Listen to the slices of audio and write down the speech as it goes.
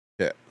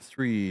Yeah,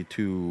 3,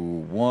 2,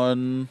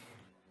 1.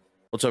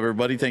 What's up,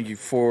 everybody? Thank you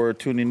for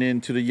tuning in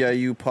to the YEA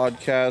YOU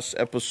Podcast,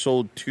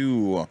 Episode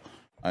 2.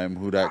 I'm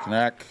Hudak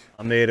Knack.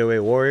 I'm the 808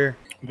 Warrior.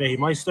 Hey,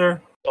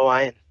 Meister.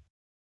 Hawaiian.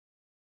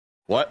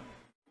 What?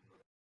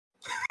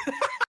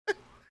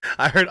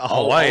 I heard Hawaiian.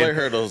 All I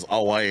heard was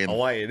Hawaiian.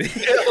 Hawaiian.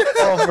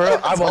 Oh, bro,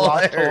 I'm a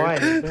lost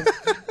Hawaiian.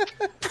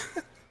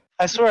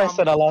 I swear I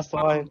said I lost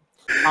Hawaiian.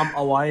 I'm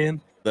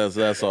Hawaiian.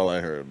 That's all I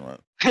heard.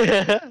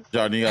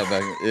 John, you got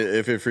back.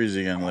 If it freezes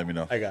again, let me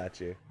know. I got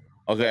you.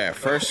 Okay,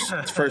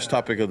 first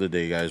topic of the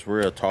day, guys.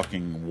 We're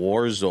talking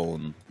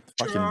Warzone.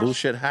 Fucking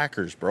bullshit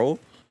hackers, bro.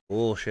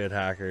 Bullshit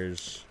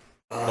hackers.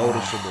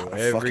 Noticeable.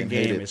 Every fucking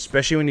hate game, it.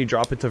 especially when you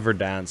drop it to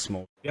Verdansk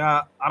mode.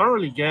 Yeah, I don't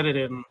really get it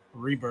in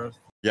Rebirth.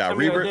 Yeah, I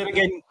mean, Rebirth.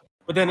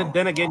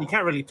 then again, you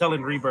can't really tell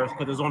in Rebirth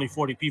because there's only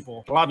 40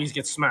 people. Lobbies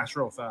get smashed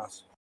real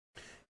fast.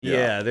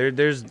 Yeah,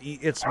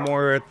 it's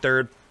more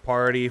third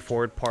party,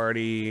 fourth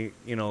party,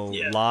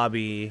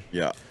 lobby.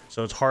 Yeah.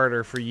 So it's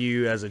harder for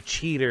you as a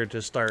cheater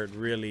to start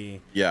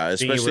really. Yeah,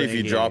 especially if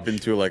you drop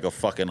into like a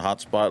fucking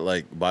hotspot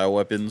like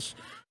bioweapons,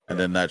 and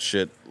then that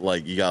shit,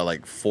 like you got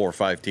like 4 or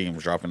 5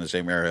 teams dropping in the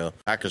same area.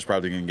 Hackers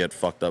probably gonna get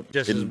fucked up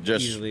Just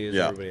easily as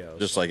everybody else.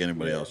 just like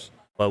anybody else.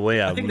 But well,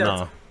 yeah, I think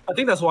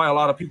that's why a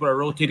lot of people are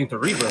rotating to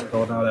Rebirth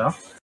though now. Yeah.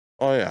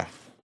 Oh yeah.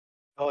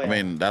 Oh, yeah. I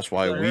mean, that's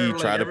why I we heard,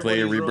 try like, to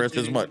play everybody's Rebirth as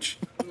rotating. much.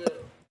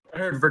 I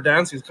heard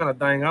Verdansk is kind of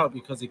dying out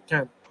because they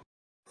can't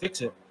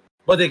fix it.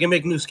 But they can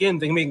make new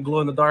skins. They can make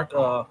glow in the dark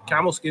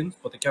camel skins,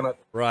 but they cannot.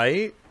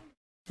 right?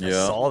 I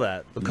Yeah. saw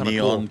that. Look kind of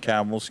Neon cool.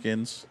 camel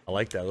skins, I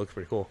like that. It looks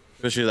pretty cool.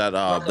 especially that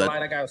Not gonna lie,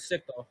 that guy was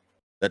sick though.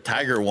 the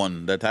tiger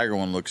one. That tiger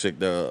one looks like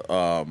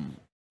the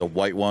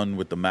white one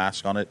with the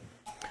mask on it.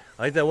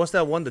 I like that. What's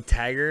that one? The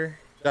Tagger.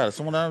 Yeah, that's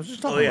the one I was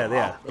just talking Oh yeah, about.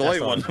 yeah. The That's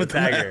white one the with the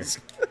Tagger.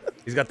 mask.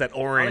 He's got that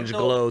orange know.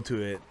 glow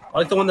to it. I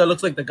like the one that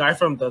looks like the guy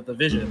from the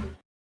Division.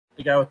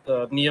 The guy with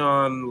the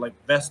neon like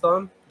vest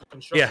on. The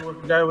construction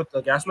worker guy with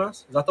the gas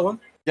mask. Is that the one?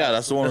 Yeah,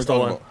 that's the one That's we're the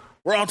talking one.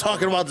 about. We're all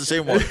talking about the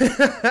same one.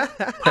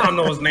 I don't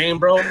know his name,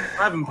 bro. I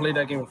haven't played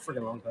that game in a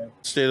freaking long time.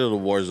 State of the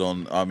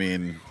Warzone. I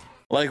mean,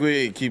 like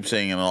we keep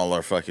saying in all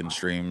our fucking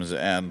streams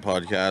and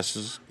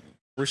podcasts,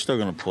 we're still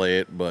gonna play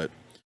it, but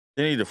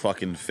they need to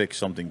fucking fix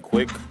something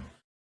quick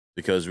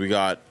because we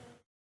got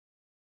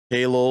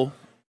Halo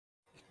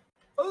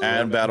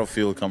and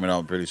Battlefield coming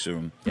out pretty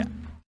soon. Yeah.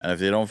 And if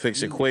they don't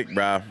fix it quick,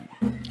 bruh,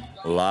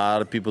 a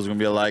lot of people's gonna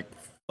be like,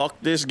 "Fuck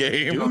this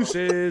game."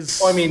 Deuces.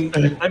 Well, I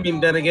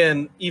mean, then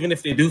again, even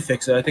if they do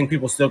fix it, I think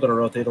people still gonna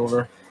rotate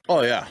over.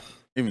 Oh yeah.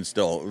 Even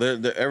still,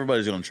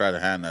 everybody's gonna try to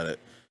hand at it,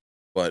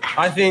 but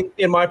I think,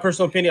 in my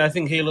personal opinion, I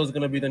think Halo is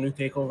gonna be the new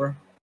takeover.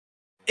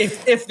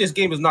 If this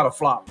game is not a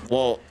flop.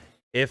 well,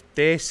 If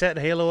they set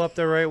Halo up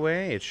the right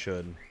way, it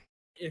should.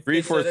 If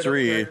they set it up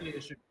 343 correctly,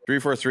 it should-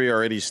 343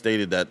 already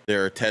stated that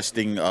they're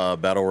testing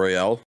Battle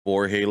Royale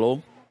for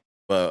Halo,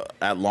 but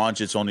at launch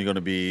it's only going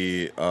to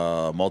be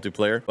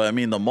multiplayer. But I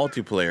mean, the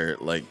multiplayer,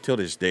 like till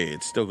this day,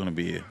 it's still going to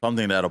be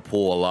something that'll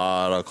pull a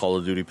lot of Call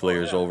of Duty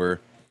players over.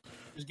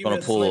 Just give Going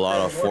me to pull a lot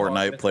of sniper and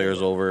Fortnite Warthog.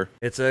 players over.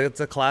 It's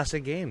a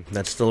classic game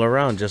that's still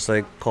around, just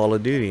like Call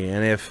of Duty.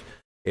 And if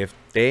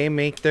they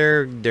make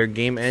their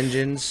game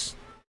engines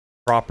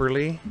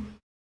properly,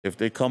 If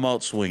they come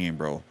out swinging,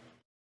 bro,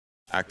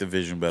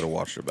 Activision better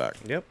watch their back.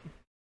 yep.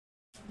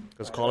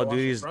 Because Yeah, Call of watch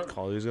the Duty's front.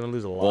 gonna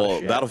lose a lot. Well, of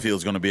shit.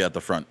 Battlefield's going to be at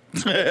the front,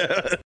 so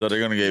they're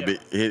going to get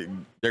hit.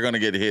 They're going to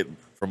get hit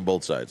from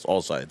both sides,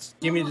 all sides.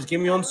 Just give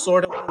me on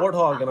sword and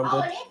Warthog, and I'm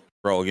good.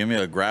 Bro, give me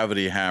a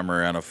gravity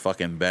hammer and a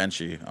fucking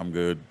banshee. I'm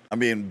good. I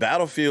mean,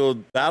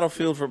 Battlefield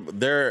from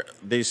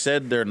they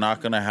said they're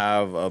not gonna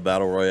have a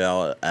battle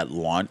royale at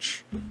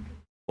launch,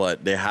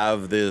 but they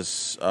have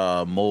this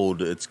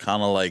mode. It's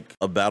kind of like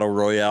a battle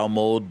royale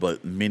mode,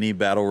 but mini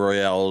battle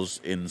royales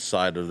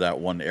inside of that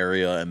one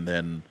area, and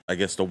then I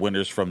guess the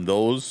winners from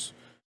those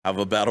have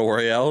a battle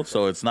royale.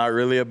 So it's not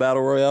really a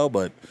battle royale,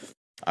 but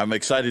I'm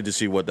excited to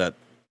see what that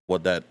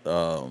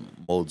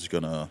mode's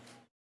gonna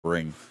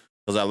bring.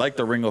 Because I like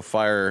the Ring of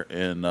Fire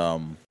in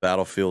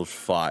Battlefield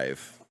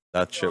 5.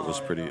 That shit was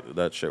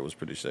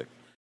pretty sick.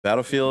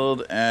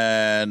 Battlefield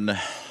and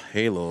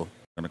Halo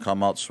gonna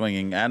come out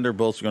swinging, and they're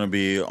both gonna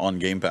be on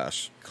Game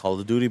Pass. Call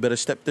of Duty better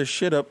step their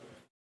shit up.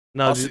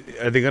 Now,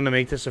 are they gonna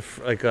make this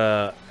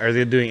are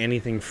they doing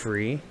anything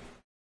free?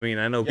 I mean,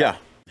 I know. Yeah,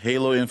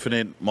 Halo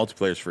Infinite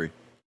multiplayer is free.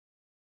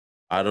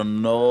 I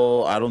don't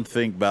know. I don't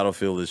think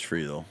Battlefield is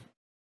free though.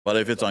 But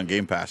if it's on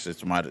Game Pass,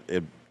 it's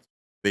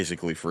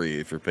basically free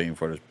if you're paying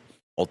for the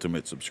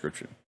Ultimate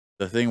subscription.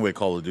 The thing with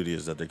Call of Duty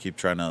is that they keep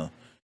trying to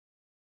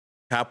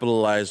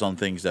capitalize on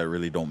things that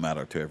really don't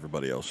matter to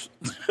everybody else.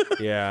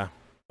 Yeah.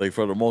 Like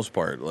for the most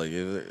part, like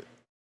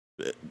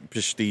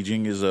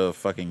prestiging is a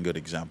fucking good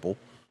example.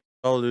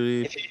 Call of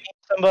Duty. If you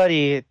need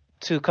somebody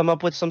to come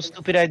up with some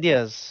stupid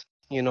ideas,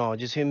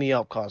 just hit me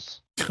up,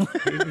 cuz.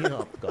 Hit me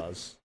up,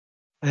 guys.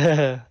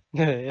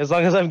 As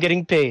long as I'm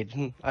getting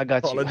paid, I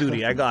got Call you. of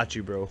Duty, I got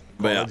you, bro.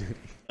 But Call yeah, of Duty.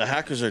 the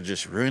hackers are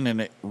just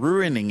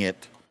ruining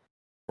it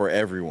for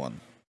everyone.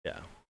 Yeah.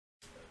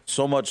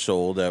 So much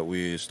so that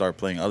we start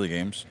playing other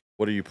games.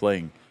 What are you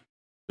playing?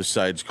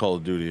 besides Call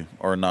of Duty,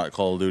 or not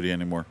Call of Duty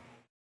anymore?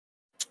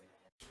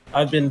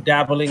 I've been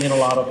dabbling in a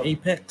lot of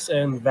Apex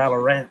and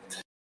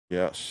Valorant.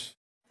 Yes.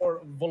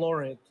 Or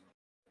Valorant.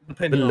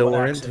 Depending on what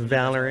Valorant, accent you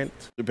Valorant,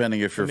 Depending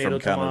if you're Tomato,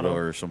 from Canada tomato.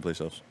 or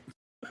someplace else.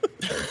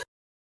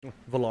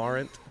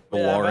 Valorant.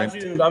 Yeah,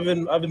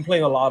 I've been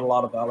playing a lot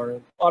of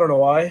Valorant. I don't know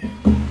why.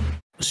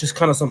 It's just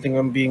kind of something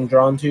I'm being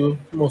drawn to,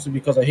 mostly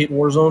because I hate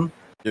Warzone.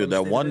 Dude,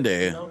 that one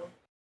day,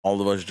 all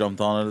of us jumped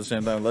on at the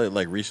same time,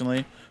 like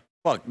recently.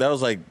 Fuck, that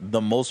was like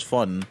the most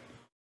fun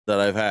that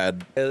I've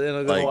had. In a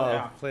good Like-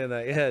 while playing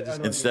that. Yeah,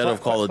 just Instead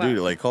of Call of Duty,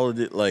 like Call of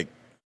Duty, like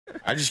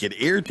I just get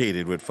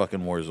irritated with fucking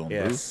Warzone,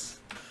 dude. yes.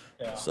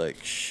 Yeah. It's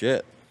like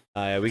shit.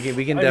 Yeah, we can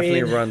I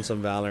definitely mean- run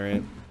some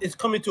Valorant. It's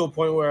coming to a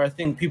point where I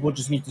think people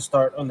just need to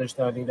start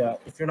understanding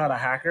that if you're not a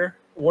hacker,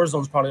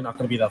 Warzone's probably not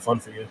going to be that fun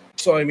for you.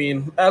 So, I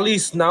mean, at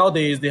least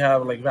nowadays they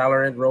have like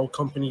Valorant, Rogue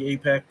Company,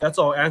 Apex. That's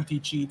all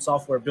anti-cheat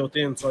software built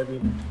in. So, I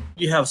mean,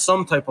 you have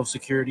some type of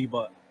security,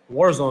 but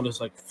Warzone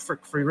is like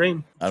free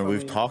reign. And So, I we've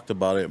mean, talked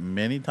about it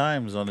many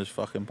times on this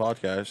fucking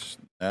podcast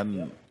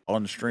and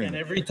on stream. And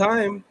every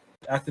time,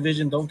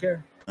 Activision don't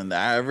care. And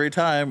every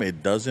time,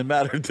 it doesn't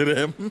matter to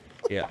them.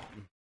 Yeah.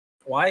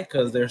 Why?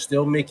 Because they're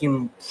still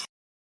making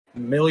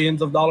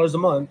millions of dollars a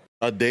month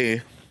A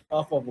day.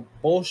 off of a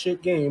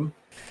bullshit game.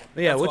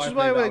 Yeah, That's which why is I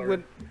why play like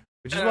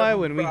Valorant.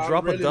 when we I'm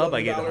drop really a dub, I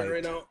loving get Valorant hyped.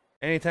 right now.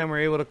 Anytime we're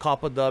able to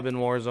cop a dub in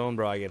Warzone,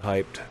 bro, I get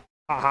hyped.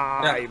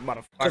 Haha, Yeah. you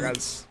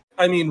motherfuckers.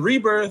 I mean,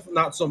 Rebirth,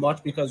 not so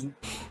much because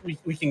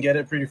we can get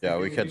it pretty Yeah,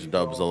 we frequently, catch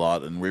dubs a so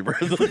lot in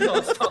Rebirth. we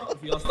all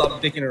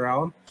stop dicking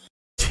around.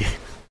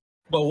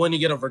 But when you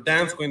get a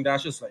Verdansk win,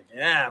 that's just like,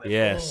 yeah. let's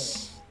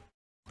Yes.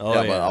 Oh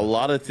yeah, yeah. but a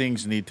lot of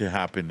things need to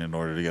happen in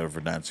order to get a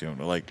Verdansk.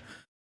 Like,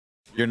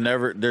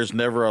 there's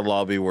never a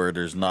lobby where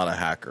there's not a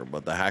hacker,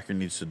 but the hacker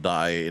needs to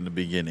die in the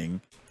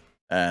beginning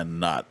and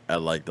not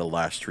at like the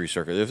last 3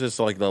 circles. If it's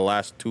like the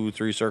last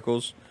 2-3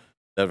 circles,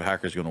 that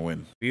hacker's gonna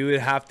win. We would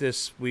have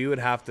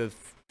to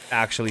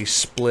actually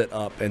split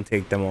up and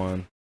take them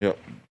on. Yep.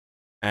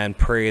 And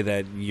pray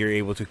that you're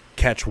able to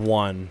catch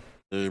one.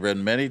 There's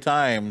been many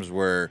times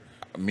where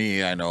I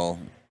know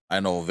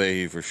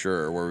Vehi for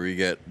sure, where we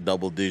get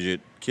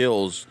double-digit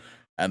kills,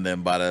 and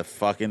then by the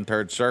fucking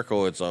 3rd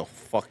circle, it's a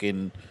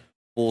fucking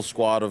full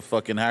squad of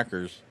fucking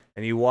hackers.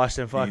 And you watch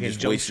them You fucking just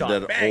jump wasted shot.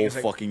 that Bang, whole it's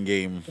like, fucking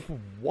game.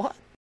 what?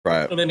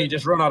 Right. And then you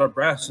just run out of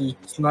breath. So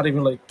it's not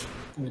even like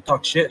you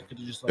talk shit.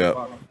 You're just like, Yeah.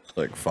 wow,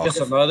 Like, fuck. just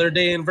another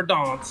day in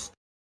Verdansk.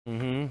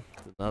 Mm-hmm.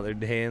 Another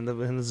day in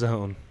the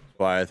zone.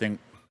 Why I think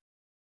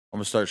I'm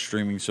gonna start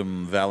streaming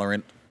some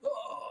Valorant.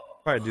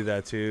 Probably do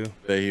that too.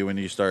 Vehi, when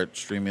you start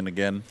streaming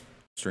again,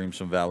 stream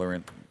some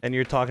Valorant. And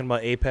you're talking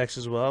about Apex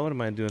as well. I wouldn't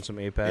mind doing some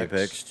Apex.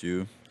 Apex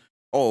too.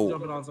 Oh,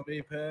 Jumping on some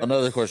Apex.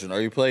 another question: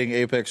 are you playing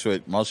Apex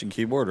with mouse and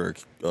keyboard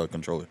or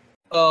controller?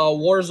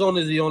 Warzone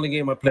is the only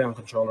game I play on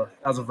controller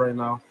as of right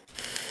now.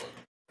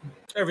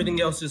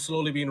 Everything else is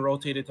slowly being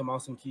rotated to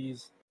mouse and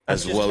keys.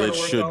 As Just well, trying it to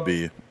work should out-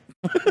 be.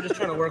 I'm just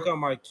trying to work on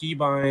my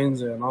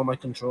keybinds and all my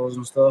controls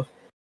and stuff.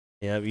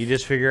 Yeah, you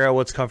just figure out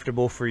what's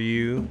comfortable for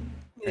you.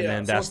 And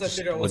then so that's once I just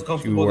figure out what's what you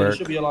comfortable, then it work.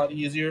 should be a lot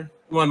easier.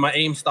 When my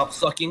aim stops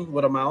sucking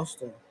with a mouse,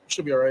 then it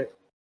should be all right.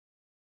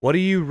 What do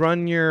you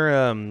run your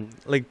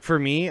like for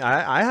me?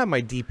 I have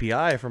my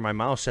DPI for my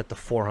mouse set to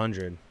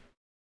 400.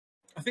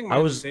 I think I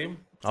mine's was- the same.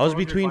 I was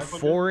 400, between 500,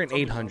 4 and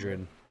something like 800.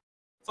 that.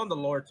 It's on the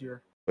lower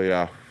tier. But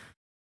yeah,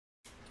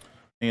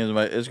 thing is,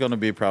 it's gonna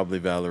be probably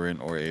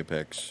Valorant or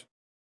Apex.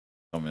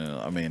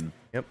 I mean,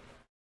 Yep.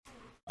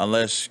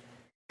 Unless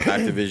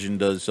Activision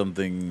does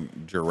something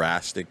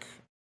drastic.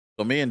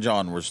 So me and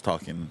John was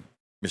talking,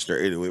 Mr.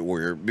 808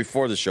 Warrior,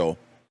 before the show.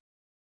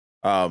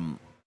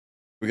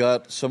 We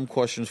got some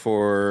questions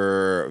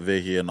for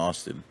Vehi and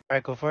Austin. All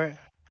right, go for it.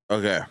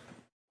 Okay.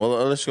 Well,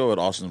 let's go with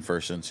Austin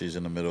first since he's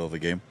in the middle of a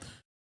game.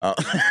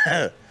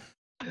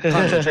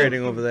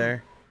 Concentrating over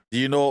there. Do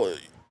you know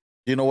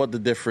what the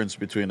difference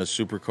between a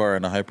supercar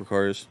and a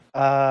hypercar is?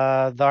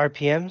 The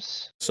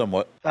RPMs.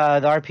 Somewhat. The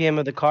RPM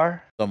of the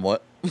car.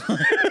 Somewhat.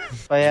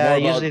 But yeah, more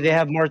about- usually they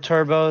have more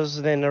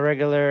turbos than a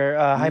regular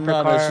hypercar.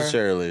 Not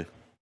necessarily.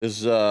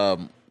 It's the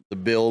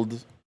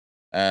build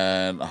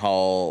and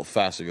how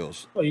fast it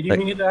goes. Oh, you didn't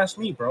even need to ask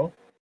me, bro.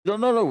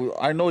 No.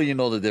 I know you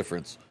know the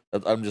difference.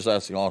 I'm just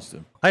asking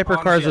Austin.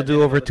 Hypercars yeah, will do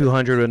they over know the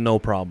 200 with no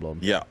problem.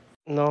 Yeah.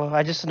 No,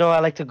 I just know I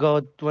like to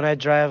go when I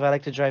drive. I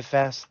like to drive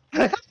fast.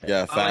 Yeah, I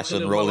like fast to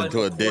and live roll my into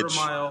life a quarter ditch.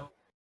 mile.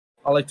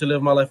 I like to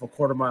live my life a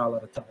quarter mile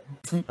at a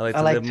time. I like I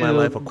to like live to my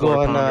life a go quarter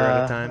on. pounder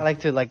at a time. I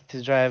like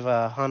to drive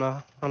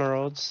Honda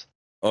roads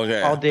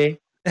Okay. all day.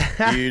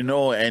 Do you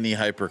know any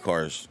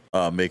hypercars,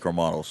 make or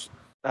models?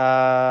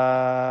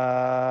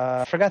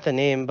 I forgot the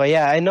name, but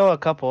yeah, I know a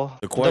couple.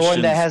 The The one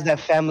questions- that has that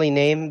family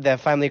name, that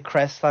family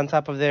crest on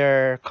top of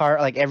their car.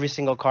 Like every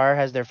single car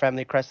has their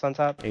family crest on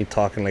top. Are you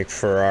talking like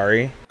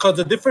Ferrari? Because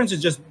the difference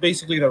is just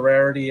basically the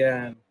rarity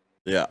and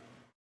Yeah.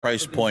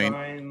 Price the point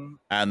design.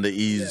 and the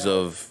ease Yeah.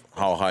 of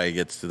how high it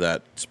gets to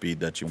that speed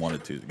that you want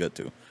it to get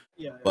to.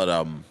 Yeah. But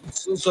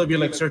So it'd be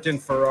like certain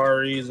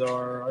Ferraris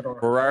or I don't know.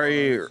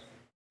 Ferrari,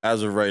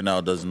 as of right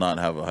now, does not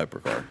have a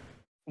hypercar.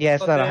 Yeah,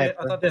 it's not a I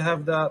hyper. thought they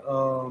have that.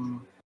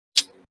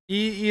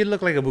 You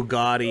look like a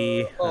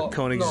Bugatti, a No, I'm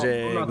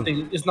Koenigsegg, not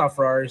thinking. It's not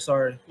Ferrari.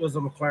 Sorry, it was a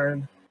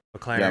McLaren.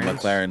 McLaren. Yeah,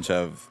 McLarens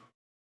have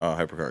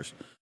hypercars.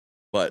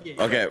 But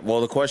Yeah. okay,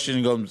 well the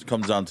question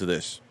comes down to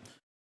this: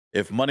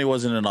 if money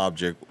wasn't an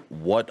object,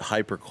 what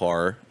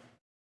hypercar?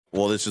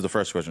 Well, this is the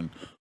first question.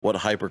 What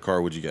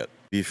hypercar would you get?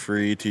 Be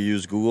free to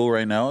use Google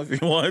right now if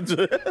you want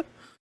to.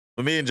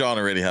 But me and John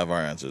already have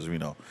our answers. We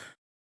know.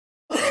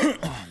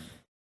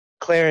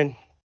 McLaren,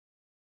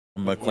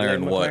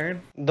 McLaren,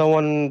 what?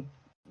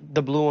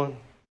 the blue one.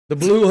 The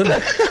blue one.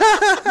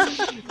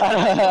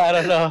 I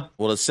don't know.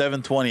 Well, the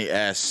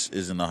 720S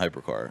isn't a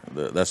hypercar.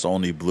 That's the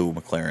only blue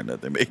McLaren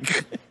that they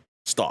make.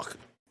 Stock.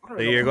 So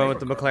you're going with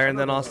the McLaren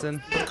then,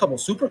 Austin? A couple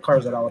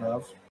supercars that I would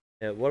have.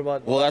 Yeah. What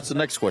about? Well, that's the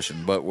next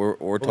question, but we're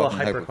what about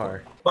talking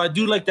hypercar. But I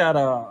do like that.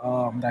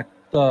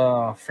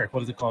 Frick,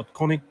 what is it called?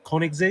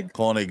 Koenigsegg.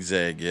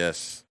 Koenigsegg,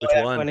 yes. Which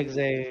one?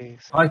 Koenigsegg.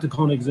 I like the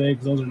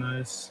Koenigsegg's. Those are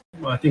nice.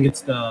 Well, I think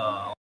it's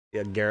the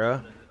Yeah,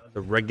 Gara,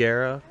 the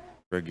Regera,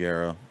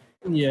 Regera.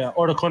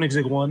 or the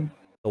Koenigsegg one.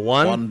 the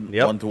one. One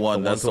Yep. to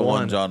one. The That's the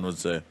one John would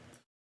say.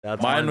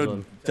 That's Mine mine's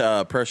would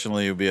one.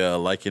 personally be a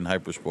Lycan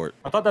Hypersport.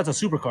 I thought that's a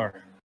supercar.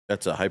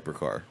 That's a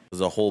hypercar. Because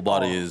the whole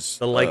body is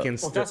The Lycan.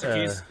 Well, if that's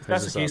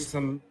the case,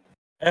 then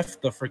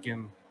F the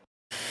freaking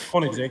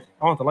Koenigsegg.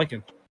 I want the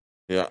Lycan.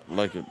 yeah,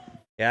 like it.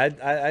 Yeah,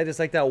 I just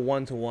like that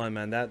 1-to-1,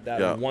 man. That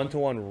Yeah.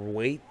 1-to-1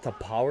 weight to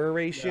power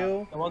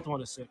ratio. I want the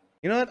one is sick.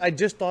 You know what? I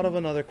just thought of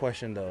another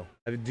question though.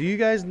 Do you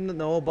guys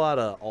know about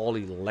a all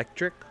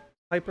electric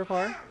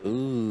hypercar?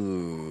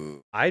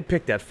 Ooh. I'd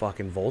pick that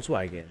fucking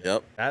Volkswagen.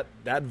 Yep.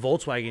 That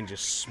Volkswagen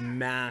just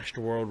smashed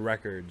world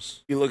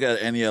records. You look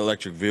at any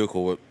electric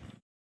vehicle,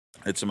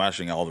 it's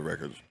smashing all the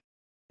records.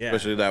 Yeah.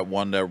 Especially that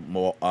one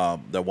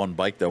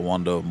bike that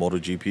won the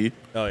MotoGP.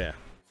 Oh yeah.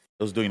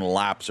 It was doing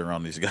laps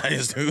around these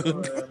guys,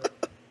 dude.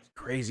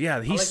 Crazy.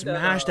 Yeah, he like that,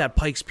 smashed that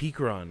Pikes Peak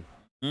run.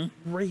 Hmm?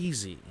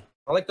 Crazy.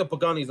 I like the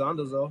Pagani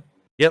Zondas though.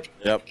 Yep.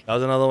 Yep. That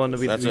was another one to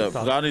be. That's to a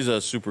talk- Bugatti's a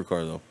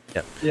supercar though.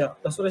 Yeah,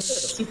 that's what I said. A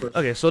super.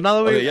 Okay, so now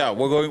that we Okay, yeah,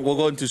 we'll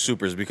go into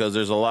supers because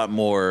there's a lot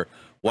more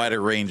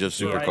wider range of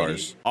supercars.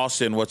 Variety.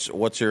 Austin,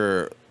 what's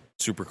your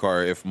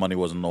supercar if money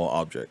wasn't no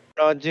object?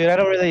 No, dude, I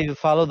don't really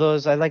follow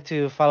those. I like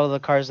to follow the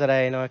cars that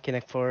I know I can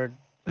afford.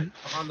 A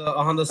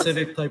Honda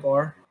Civic Type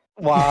R.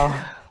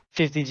 Wow,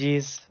 50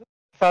 G's.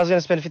 If I was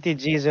gonna spend 50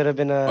 G's, it would have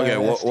been a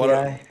Okay,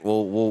 STI.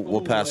 we'll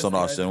Ooh, pass on STI.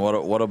 Austin.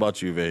 What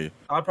about you, Vay?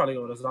 I'd probably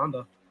go with a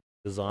Zonda.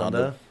 the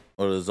Zonda.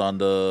 Or the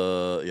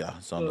Zonda? Yeah,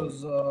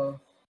 Zonda.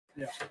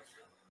 Because,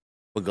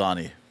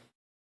 Pagani.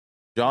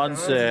 John Nice.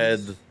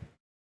 said,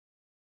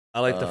 I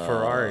like the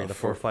Ferrari, the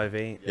for-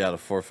 458. yeah, the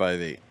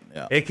 458.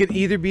 Yeah. It could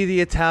either be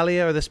the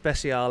Italia or the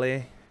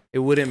Speciale. It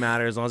wouldn't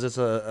matter as long as it's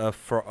a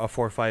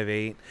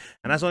 458.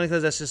 And that's only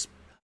because that's just,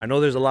 I know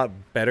there's a lot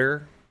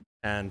better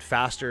and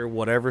faster,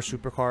 whatever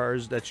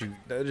supercars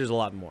there's a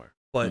lot more.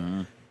 But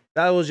Mhm.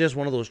 that was just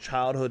one of those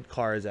childhood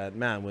cars that,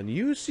 man, when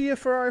you see a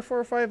Ferrari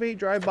 458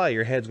 drive by,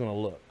 your head's going to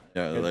look.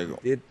 Yeah, like,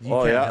 You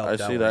oh, can't yeah, help I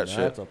see one. that shit.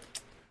 That's a-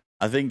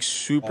 I think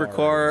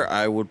supercar,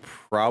 I would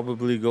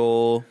probably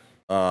go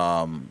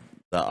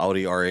the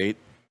Audi R8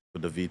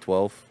 with the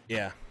V12.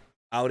 yeah.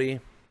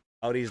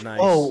 Audi's nice.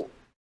 Oh,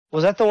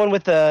 was that the one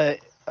with the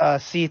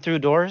see-through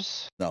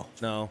doors? No.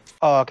 No.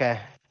 Oh, okay.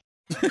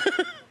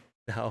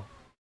 No.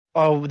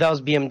 Oh, that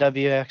was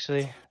BMW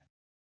actually.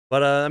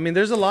 But, I mean,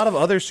 there's a lot of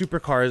other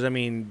supercars. I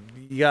mean,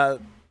 you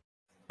got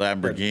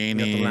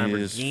Lamborghinis,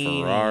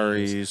 Lamborghinis.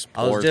 Ferraris, Porsches.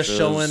 I was just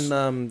showing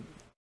Mr.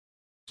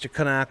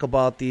 Kanak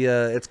about the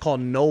it's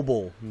called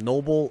Noble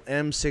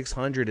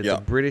M600. It's Yeah.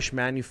 a British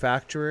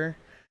manufacturer.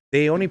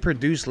 They only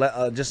produce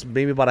just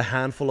maybe about a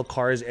handful of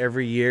cars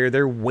every year.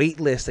 Their wait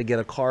list to get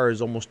a car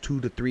is almost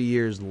 2 to 3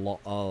 years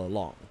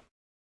long,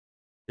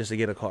 just to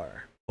get a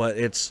car. But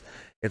it's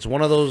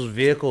one of those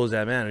vehicles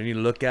that, man, when you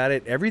look at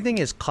it, everything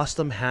is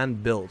custom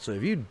hand built. So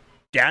if you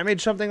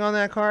damage something on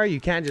that car, you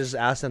can't just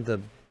ask them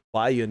to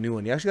buy you a new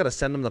one. You actually got to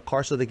send them the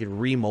car so they can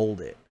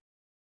remold it.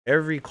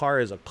 Every car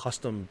is a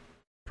custom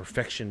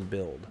perfection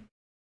build,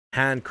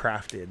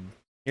 handcrafted.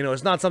 You know,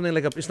 it's not something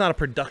like it's not a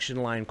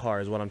production line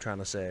car, is what I'm trying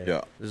to say.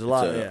 Yeah. There's a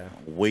lot. It's Yeah,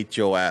 Wait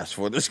your ass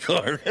for this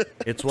car.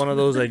 it's one of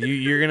those that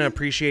you're gonna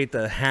appreciate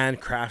the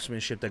hand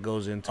craftsmanship that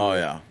goes into Oh, it.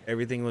 yeah.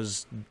 Everything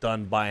was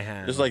done by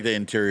hand. Just like the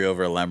interior of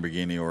a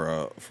Lamborghini or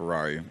a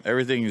Ferrari.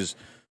 Everything is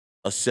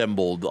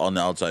assembled on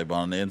the outside, but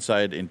on the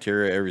inside,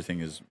 interior, everything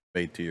is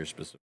made to your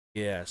specific.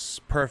 yes,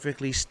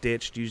 perfectly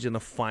stitched using the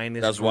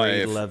finest That's why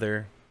grade if-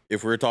 leather.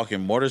 If we're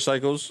talking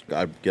motorcycles,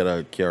 I'd get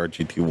a KR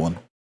GT1.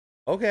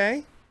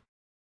 Okay.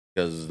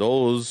 Because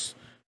those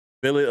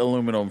billet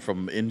aluminum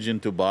from engine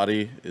to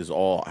body is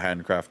all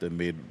handcrafted,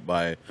 made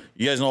by.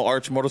 You guys know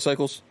Arch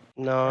Motorcycles?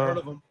 I heard No.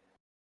 of them.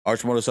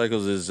 Arch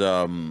Motorcycles is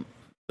the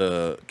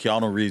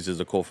Keanu Reeves is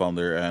the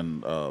co-founder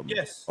and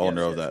Yes.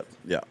 owner yes, of yes. that.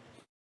 Yeah,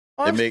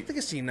 Oh, They I make- think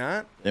I've seen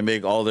that. they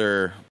make all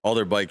their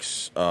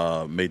bikes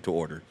made to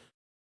order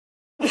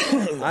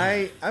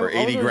I for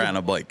 80 grand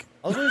a bike.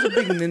 I was always a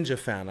big Ninja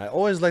fan. I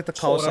always liked the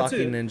Oh, that's Kawasaki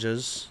it.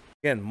 Ninjas.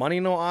 Again, money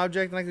no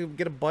object, and I could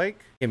get a bike.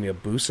 Give me a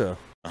Busa.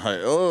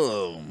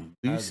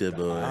 Busa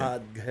boy.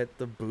 I'd get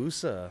the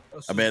Busa.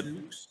 I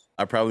mean,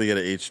 I probably get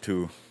an H2.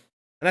 And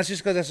that's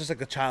just because that's just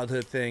like a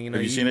childhood thing, you know.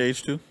 Have you seen an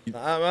H2?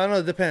 I don't know.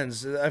 It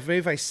depends. Maybe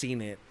if I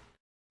seen it.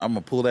 I'm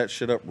gonna pull that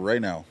shit up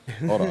right now.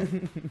 Hold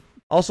on.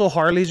 Also,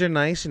 Harleys are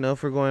nice, you know,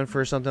 if we're going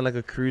for something like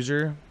a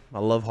cruiser. I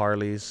love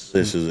Harleys.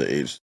 This is an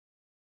H.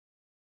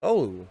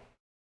 Oh.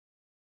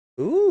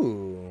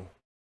 Ooh.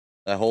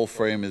 That whole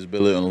frame is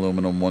billet in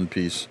aluminum, one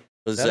piece.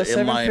 Is that a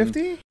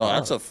 750? Oh,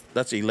 that's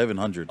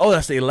 1100. Oh,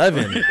 that's the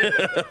 11.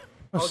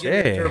 I'll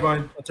give you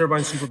a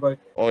turbine superbike.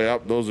 Oh yeah,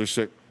 those are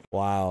sick.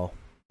 Wow.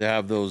 They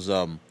have those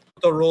The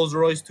Rolls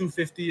Royce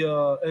 250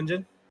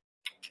 engine.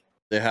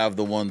 They have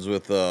the ones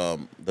with the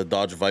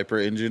Dodge Viper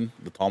engine,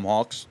 the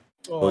Tomahawks.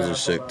 Those are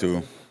sick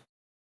too.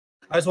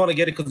 I just want to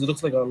get it because it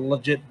looks like a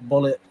legit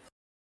bullet.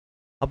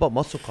 How about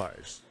muscle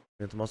cars?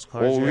 You got the muscle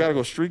cars? Well, we yet? gotta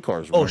go street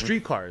cars. Oh, remember?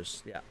 street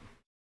cars. Yeah.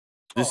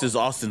 This is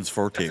Austin's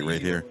forte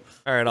right here.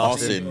 All right,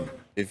 Austin.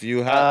 If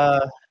you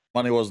have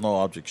money was no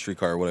object, street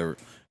car, or whatever,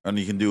 and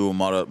you can do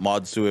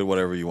mods to it,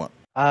 whatever you want.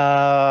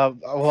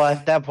 Well,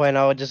 at that point,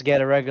 I would just get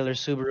a regular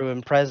Subaru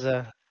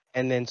Impreza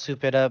and then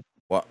soup it up.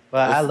 What?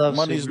 But I love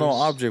money's no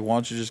Subarus. object. Why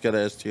don't you just get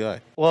a STI?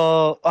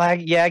 Well,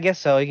 yeah, I guess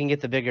so. You can get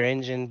the bigger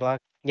engine block.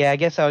 Yeah, I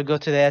guess I would go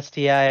to the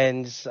STI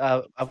and just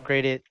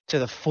upgrade it to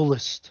the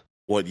fullest.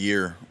 What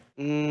year?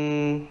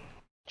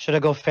 Should I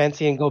go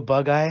fancy and go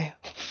bug eye?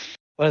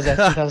 What is that,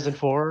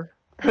 2004?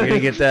 You're gonna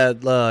get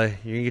that.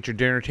 You're gonna get your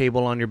dinner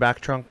table on your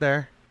back trunk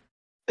there.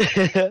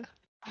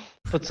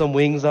 Put some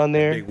wings on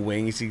there. Big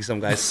wing. You see some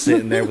guy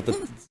sitting there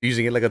with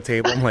using it like a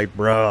table. I'm like,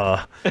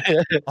 bruh,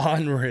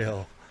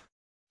 unreal.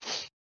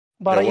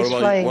 But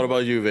Yeah, what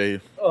about you,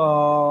 Vay?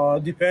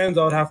 Depends.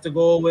 I would have to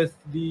go with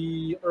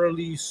the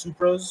early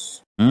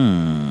Supras,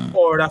 Mm.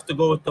 or I'd have to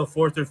go with the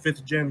 4th or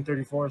 5th gen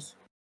 34s,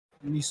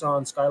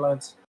 Nissan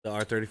Skylines. The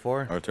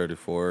R34,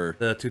 R34.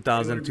 the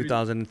 2000,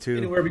 2002.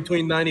 Anywhere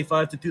between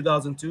 95 to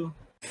 2002.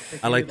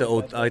 I like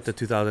the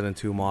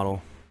 2002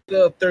 model.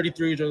 The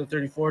 33s or the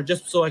 34,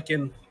 just so I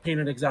can paint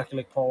it exactly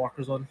like Paul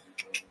Walker's one.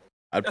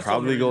 I'd That's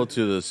probably what go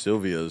to the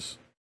Silvias.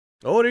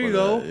 Oh, there for you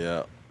go. that,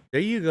 Yeah.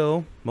 There you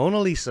go. Mona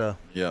Lisa.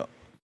 Yeah.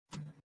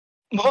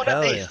 Mona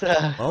Hell yeah.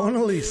 Lisa.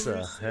 Mona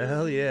Lisa.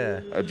 Hell yeah.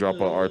 I'd drop a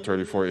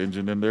R34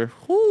 engine in there.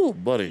 Whoo,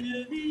 buddy.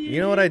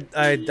 You know what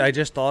I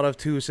just thought of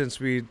too since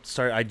we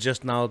started. I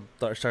just now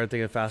started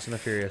thinking Fast and the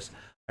Furious.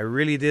 I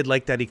really did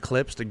like that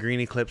Eclipse, the green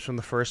Eclipse from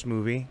the first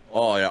movie,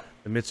 Oh, yeah.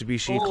 the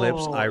Mitsubishi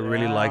Eclipse. I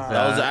really yeah. like that.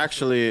 That was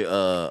actually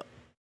a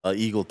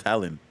Eagle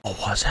Talon. Oh,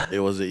 was it? It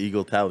was an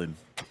Eagle Talon.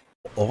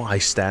 Oh, I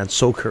stand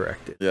so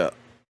corrected. Yeah.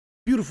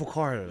 Beautiful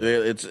car.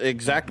 It's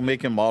exact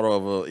make and model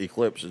of an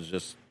Eclipse. It's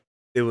just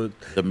It was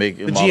the make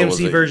and the model was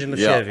GMC a- version of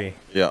yeah, Chevy.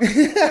 Yeah.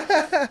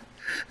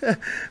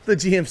 The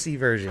GMC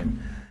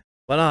version.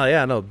 But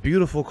yeah, no,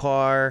 beautiful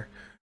car.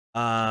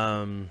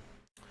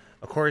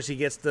 Of course, he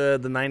gets the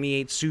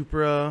 98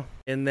 Supra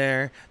in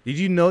there. Did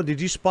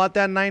you spot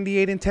that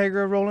 98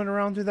 Integra rolling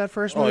around through that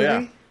first movie? Oh,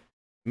 yeah.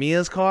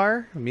 Mia's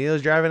car.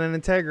 Mia's driving an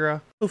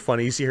Integra. So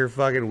funny. You see her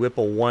fucking whip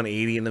a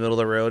 180 in the middle of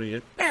the road.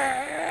 And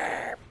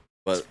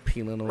But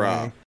peeling away.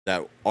 bruh,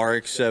 that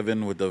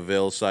RX-7 with the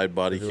Veil side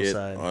body Veil kit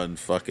side. on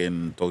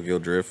fucking Tokyo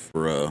Drift,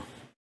 bruh.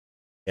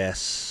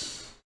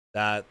 Yes.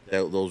 That.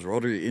 Those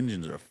rotary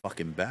engines are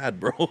fucking bad,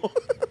 bro.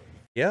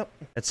 Yep.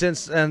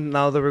 And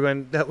now that we're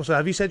going. So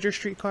have you said your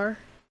street car?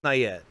 Not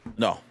yet.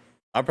 No.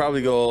 I'll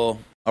probably go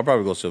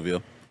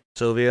Silvia.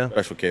 Sylvia.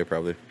 Special K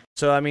probably.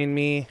 So I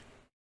mean,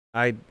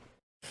 I'm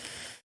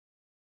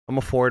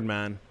a Ford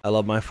man. I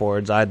love my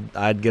Fords.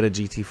 I'd get a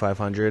GT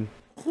 500.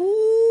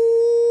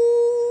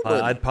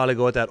 I'd probably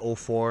go with that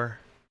 04.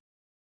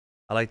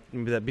 I like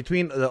maybe that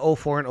between the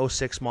 04 and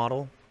 06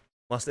 model.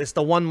 It's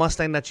the one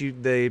Mustang that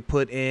they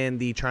put in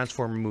the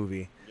Transformer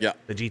movie. Yeah.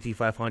 The GT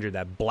 500,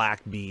 that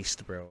black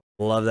beast, bro.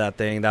 Love that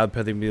thing. That would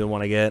probably be the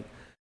one I get.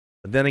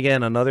 But then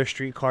again, another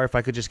street car, if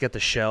I could just get the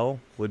shell,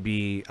 would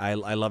be. I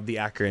love the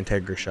Acura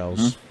Integra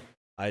shells.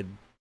 I'm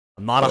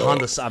not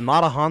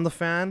a Honda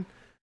fan.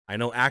 I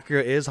know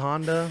Acura is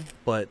Honda,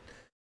 but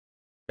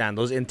man,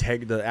 the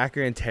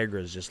Acura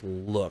Integras just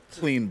looked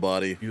Clean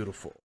body.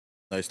 beautiful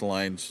Nice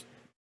lines.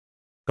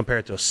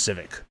 compared to a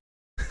Civic.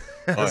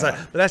 yeah.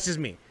 But that's just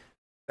me.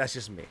 That's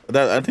just me.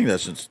 I think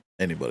that's just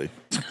anybody.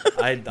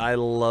 I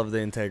love the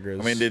Integras.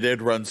 I mean, they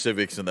did run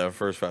Civics in that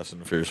first Fast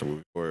and the Furious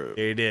movie.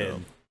 They did. You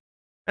know.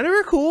 And they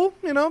were cool,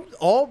 you know,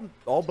 all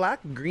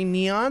black, green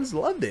neons,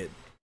 loved it.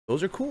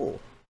 Those are cool.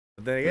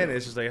 But then again,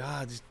 it's just like,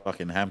 just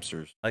Fucking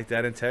hamsters. like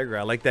that Integra.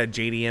 I like that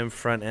JDM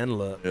front end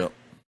look. Yep.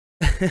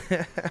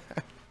 Can't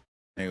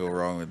go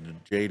wrong with the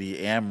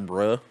JDM,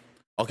 bruh.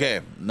 Okay,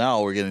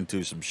 now we're getting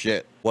to some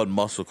shit. What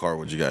muscle car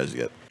would you guys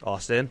get?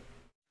 Austin.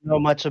 Know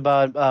much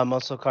about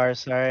muscle cars,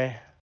 sorry.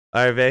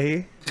 All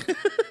right,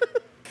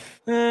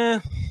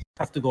 Vehi.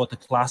 Have to go with the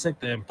classic,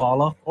 the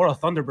Impala, or a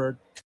Thunderbird.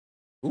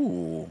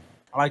 Ooh.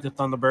 I like the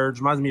Thunderbird.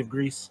 Reminds me of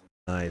Grease.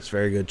 Nice,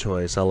 very good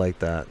choice. I like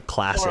that.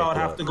 Classic. Or I would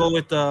have look. to go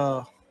with the.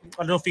 I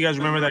don't know if you guys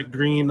remember that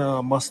green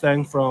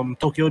Mustang from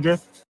Tokyo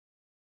Drift.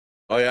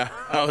 Oh yeah,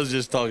 I was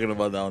just talking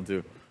about that one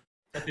too.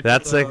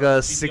 That's like The a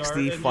GTR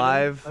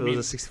 65. engine in. It was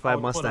a 65 I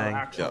would put an Mustang.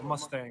 actual Yep.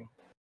 Mustang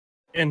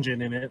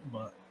engine in it,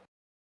 but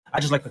I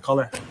just like the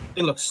color.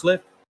 It looks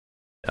slick.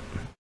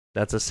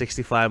 That's a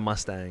 65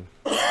 Mustang.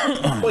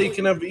 Well, you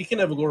can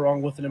never go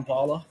wrong with an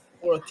Impala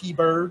or a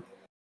T-Bird.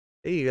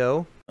 There you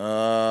go.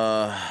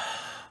 Uh,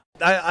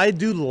 I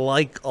do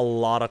like a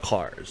lot of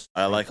cars.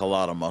 I like a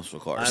lot of muscle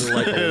cars. I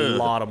like a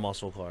lot of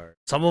muscle cars.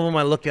 Some of them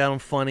I look at them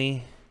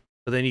funny,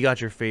 but then you got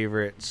your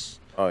favorites.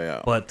 Oh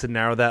yeah, But to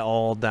narrow that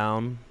all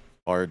down,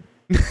 hard.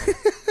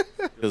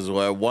 Because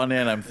at one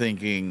end I'm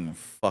thinking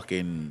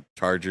fucking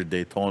Charger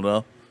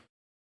Daytona.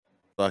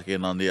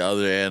 Fucking on the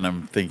other end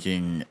I'm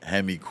thinking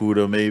Hemi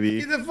Cuda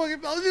maybe, I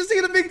was just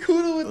thinking a big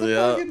Cuda with the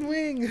Yeah. fucking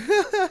wing.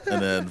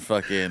 and then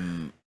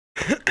fucking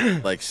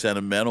like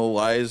sentimental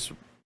wise,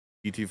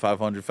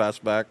 GT500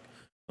 Fastback.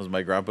 Was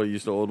my grandpa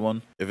used to own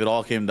one. If it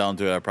all came down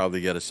to it, I'd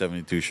probably get a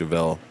 '72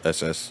 Chevelle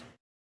SS.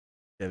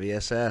 Chevy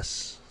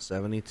SS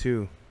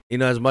 72. You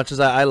know, as much as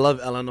I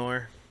love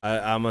Eleanor,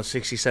 I'm a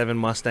 67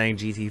 Mustang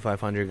GT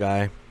 500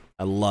 guy.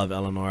 I love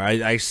Eleanor.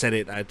 I said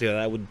it. I do.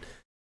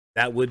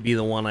 That would be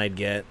the one I'd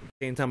get.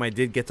 Same time, I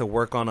did get to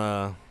work on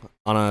a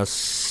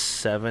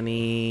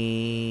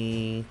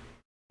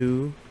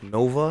 72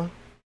 Nova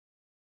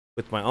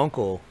with my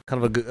uncle.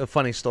 Kind of a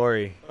funny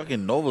story.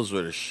 Fucking Novas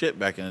were the shit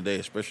back in the day,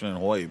 especially in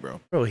Hawaii, bro.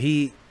 Bro,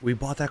 we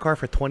bought that car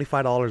for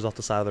 $25 off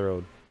the side of the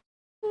road.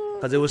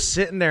 Because it was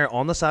sitting there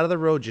on the side of the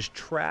road just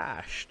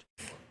trashed.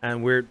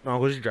 And I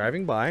was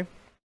driving by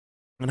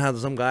and had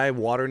some guy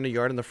watering the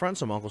yard in the front.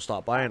 So my uncle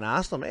stopped by and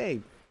asked him, hey,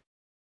 what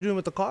you doing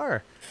with the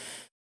car?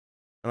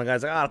 And the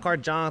guy's like, the car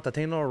junked, I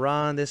take no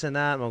run, this and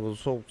that. And I go,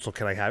 so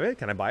can I have it?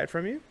 Can I buy it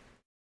from you? And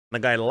the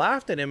guy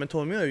laughed at him and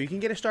told him, you can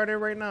get it started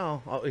right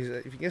now. He said,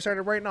 if you can get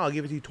started right now, I'll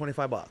give it to you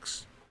 $25.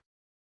 So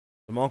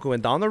my uncle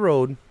went down the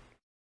road,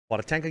 bought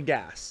a tank of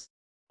gas,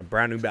 a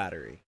brand new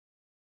battery.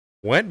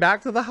 Went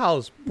back to the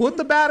house, put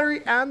the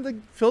battery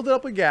and filled it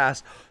up with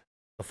gas.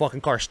 The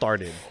fucking car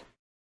started.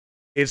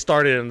 It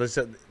started, and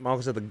my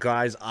uncle said the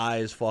guy's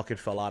eyes fucking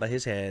fell out of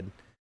his head.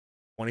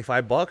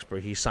 $25, bro.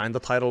 He signed the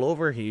title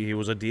over. He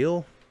was a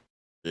deal.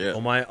 Yeah.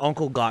 So my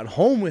uncle got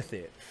home with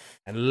it,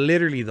 and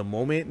literally the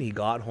moment he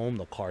got home,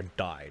 the car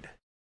died.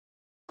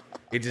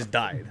 It just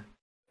died.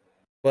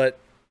 But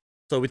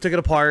so we took it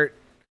apart,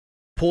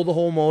 pulled the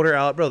whole motor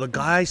out, bro. The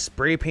guy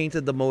spray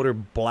painted the motor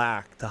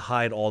black to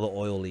hide all the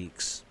oil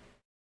leaks.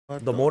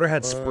 The motor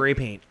had spray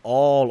paint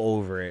all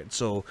over it.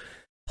 So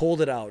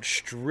pulled it out,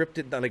 stripped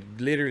it down, like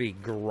literally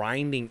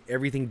grinding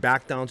everything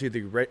back down to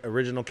the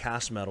original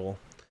cast metal.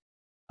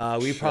 My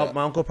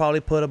uncle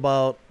probably put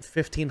about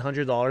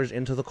 $1,500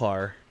 into the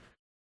car,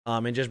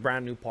 and just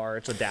brand new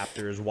parts,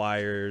 adapters,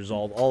 wires,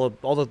 all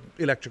the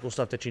electrical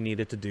stuff that you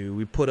needed to do.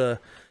 We put a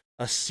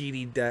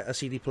CD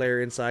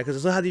player inside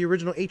because it had the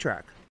original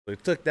 8-track. We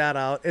took that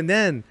out, and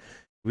then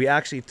we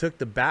actually took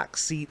the back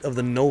seat of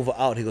the Nova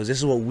out. He goes, "This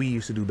is what we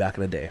used to do back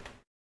in the day."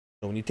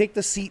 So when you take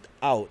the seat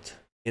out,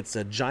 it's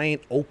a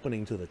giant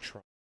opening to the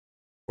trunk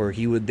where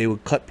they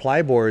would cut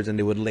plyboards and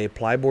they would lay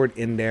plyboard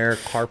in there,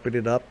 carpet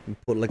it up, and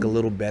put like a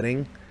little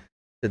bedding.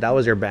 So that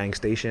was your bang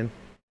station.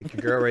 Take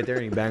your girl right there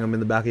and you bang them in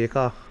the back of your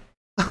car.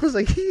 I was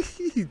like,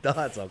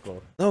 that's so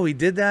cool. No, we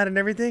did that and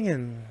everything,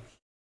 and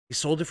he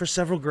sold it for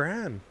several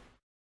grand.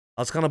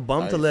 I was kind of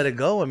bummed to let it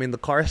go. I mean, the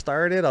car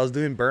started. I was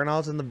doing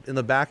burnouts in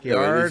the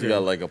backyard. Yeah, at least you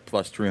got like a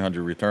plus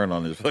 300 return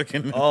on his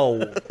fucking. Oh,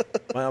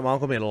 my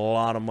uncle made a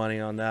lot of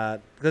money on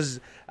that because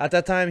at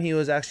that time he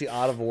was actually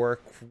out of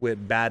work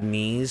with bad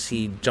knees.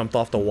 He jumped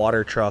off the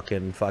water truck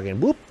and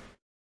fucking whoop,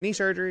 knee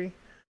surgery.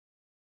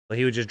 But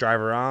he would just drive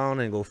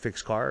around and go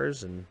fix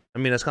cars, and I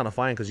mean that's kind of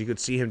fine because you could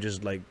see him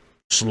just like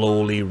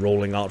slowly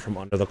rolling out from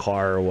under the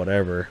car or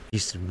whatever.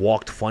 He's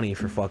walked funny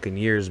for fucking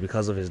years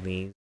because of his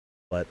knees,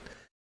 but.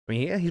 I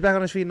mean, yeah, he's back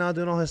on his feet now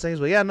doing all his things.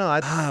 But yeah,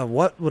 no,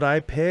 what would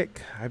I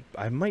pick?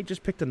 I might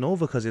just pick the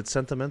Nova because it's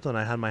sentimental and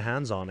I had my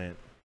hands on it.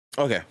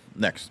 Okay,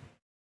 next.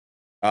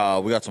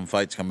 We got some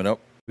fights coming up.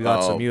 We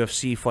got some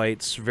UFC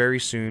fights very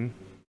soon.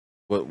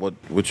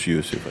 Which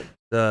UFC fight?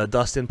 The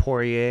Dustin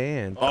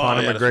Poirier and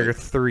Conor McGregor right.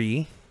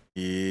 3.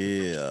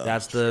 Yeah.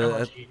 That's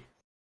the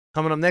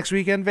coming up next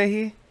weekend,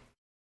 Vehi?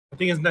 I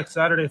think it's next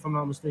Saturday, if I'm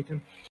not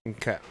mistaken.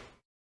 Okay. If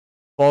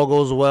all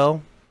goes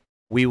well,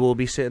 we will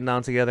be sitting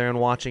down together and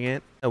watching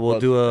it, and we'll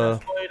do a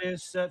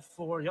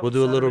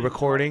little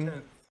recording.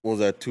 What was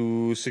that,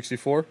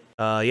 264?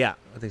 Yeah,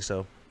 I think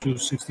so.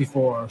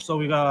 264. So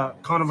we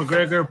got Conor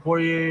McGregor,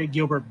 Poirier,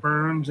 Gilbert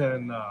Burns,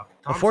 and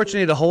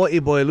unfortunately, the Hawaii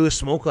boy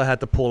Louis Smolka had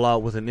to pull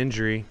out with an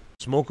injury.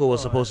 Smolka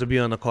was supposed to be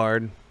on the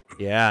card.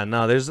 Yeah,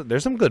 no,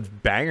 there's some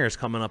good bangers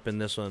coming up in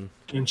this one.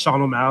 And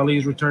Sean O'Malley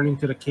is returning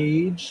to the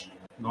cage.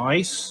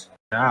 Nice.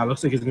 Yeah,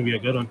 looks like it's gonna be a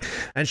good one.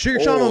 And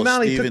Sean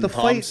O'Malley Steven took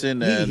the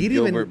Thompson fight. And he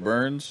Gilbert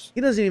Burns. He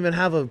doesn't even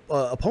have a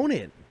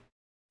opponent.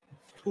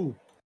 Who?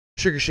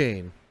 Sugar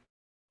Shane.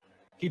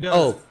 He does.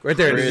 Oh, right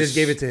there. They Chris just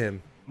gave it to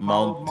him.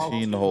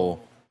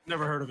 Mountinho.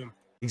 Never heard of him.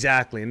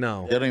 Exactly.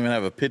 No. They don't even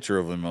have a picture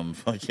of him on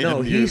fucking.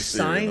 No, he UFC,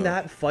 signed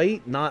that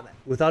fight not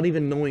without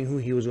even knowing who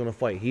he was going to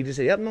fight. He just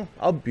said, "Yep, no.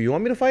 You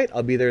want me to fight?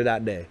 I'll be there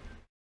that day."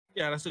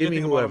 Yeah, that's the Give good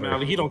me thing about him, whoever.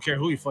 man. He don't care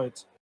who he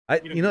fights.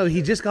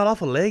 He just got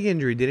off a leg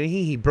injury, didn't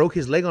he? He broke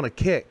his leg on a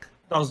kick.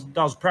 That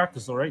was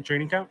practice, though, right?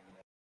 Training camp.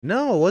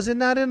 No, wasn't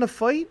that in a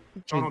fight?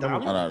 Sean I'm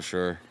O'Malley? I'm not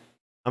sure.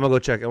 gonna go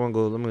check. Let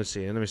me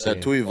see.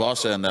 That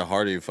Tuivasa and that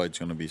Hardy fight's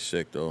gonna be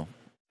sick though,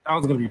 That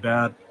one's gonna be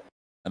bad.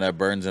 and that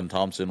Burns and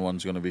Thompson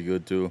one's gonna be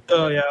good too.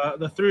 Yeah,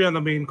 the 3 on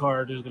the main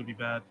card is gonna be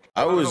bad.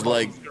 I don't know always about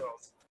like these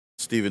girls.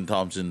 Steven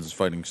Thompson's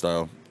fighting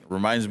style.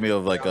 Reminds me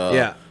of like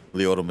Yeah.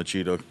 Lyoto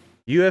Machida.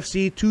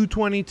 UFC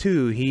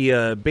 222. He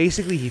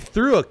basically he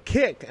threw a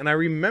kick, and I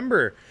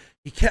remember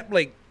he kept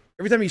like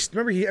every time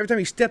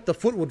he stepped, the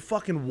foot would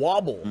fucking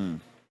wobble.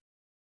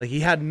 Like he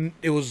had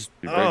it was.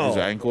 He broke his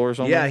ankle or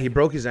something. Yeah, he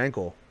broke his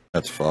ankle.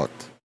 That's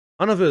fucked.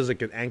 I don't know if it was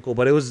like an ankle,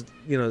 but it was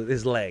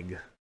his leg.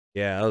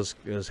 Yeah, it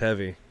was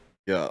heavy.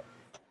 Yeah.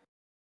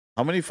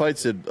 How many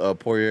fights did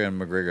Poirier and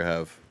McGregor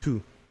have? 2.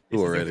 Two This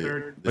is already. their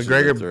third. This is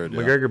their McGregor third, yeah.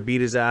 McGregor beat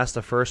his ass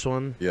the first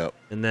one, Yeah.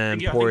 and then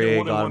Yeah, I think they're Poirier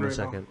 1-1 got him the right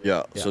now. second.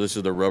 Yeah. Yeah. So this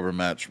is the rubber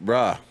match,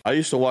 bruh. I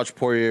used to watch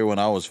Poirier when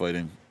I was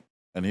fighting,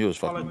 and he was I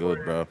fucking like good,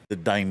 Poirier. bro. The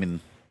diamond.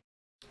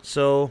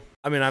 So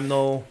I mean, I'm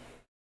no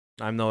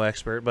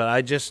expert, but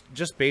I just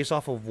based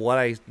off of what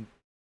I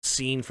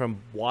seen from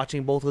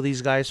watching both of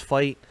these guys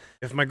fight.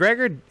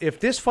 If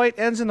this fight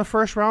ends in the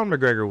first round,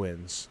 McGregor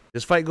wins.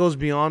 This fight goes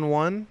beyond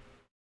one.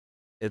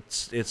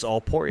 It's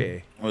all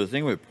Poirier. Well, the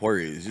thing with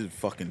Poirier is he's a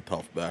fucking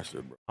tough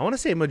bastard, bro. I want to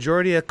say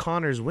majority of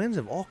Connor's wins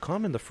have all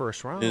come in the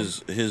first round.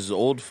 His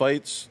old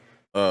fights,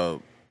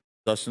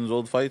 Dustin's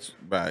old fights,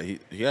 bro.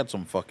 He had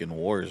some fucking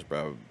wars,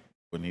 bro.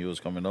 When he was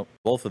coming up,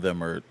 both of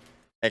them are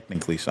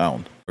technically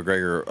sound.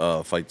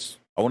 McGregor fights,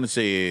 I wouldn't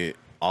say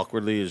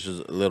awkwardly. It's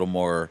just a little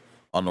more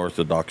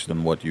unorthodox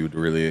than what you'd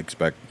really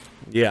expect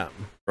Yeah.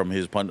 from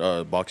his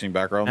boxing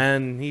background.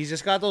 And he's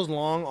just got those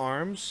long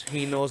arms.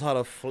 He knows how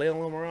to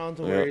flail them around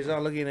to where Yeah. he's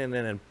not looking, and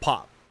then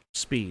pop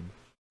speed.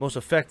 Most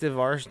effective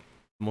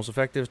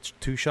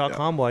 2-shot Yeah.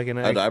 combo I can.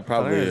 I'd one,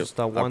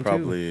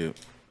 probably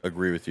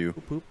agree with you.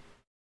 Poop, poop.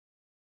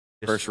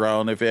 First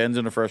round, if it ends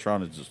in the first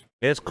round, it's just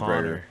It's McGregor.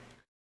 Connor.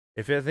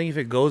 If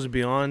it goes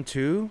beyond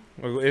 2,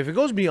 or if it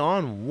goes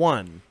beyond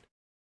 1,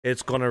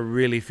 it's gonna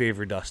really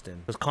favor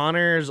Dustin.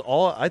 Because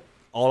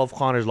all of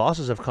Connor's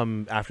losses have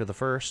come after the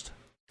first.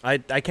 I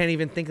can't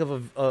even think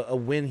of a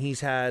win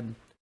he's had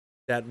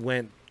that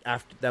went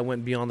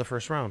beyond the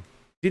first round.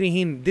 Didn't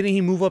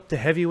he move up to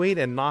heavyweight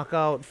and knock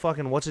out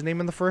fucking what's his name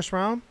in the first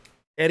round?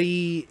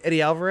 Eddie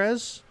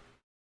Alvarez?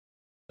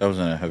 that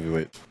wasn't a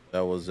heavyweight.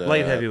 That was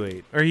Light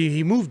heavyweight. Or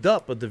he moved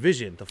up a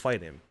division to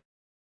fight him.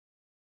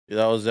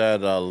 That was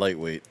at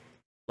lightweight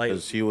Light.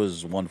 because he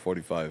was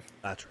 145.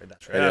 That's right.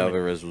 Eddie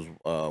Alvarez was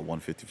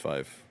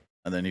 155,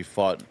 and then he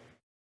fought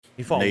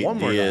He fought Nate one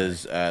more guy.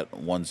 Diaz at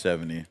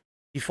 170.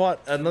 He fought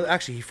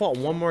he fought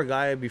one more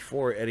guy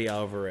before Eddie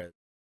Alvarez.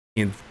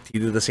 He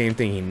did the same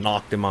thing. He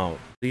knocked him out.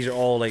 These are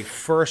all like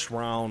first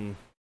round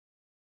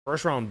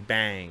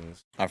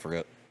bangs. I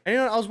forget. And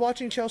I was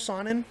watching Chael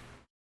Sonnen.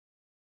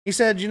 He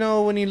said,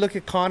 when you look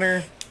at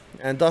Connor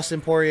and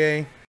Dustin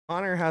Poirier,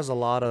 Connor has a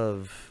lot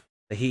of.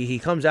 He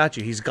comes at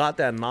you. He's got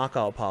that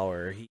knockout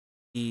power.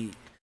 He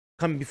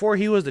before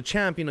he was the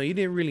champ. You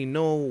didn't really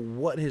know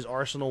what his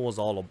arsenal was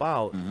all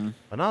about. Mm-hmm.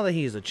 But now that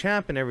he's a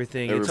champ and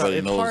everything, Everybody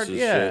it's knows hard. his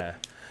Yeah.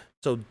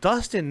 So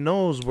Dustin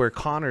knows what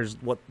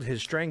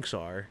his strengths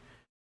are,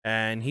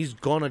 and he's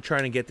gonna try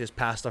to get this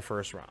past the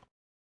first round.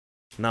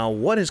 Now,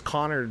 what has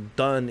Connor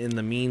done in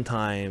the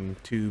meantime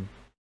to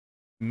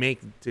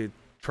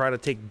try to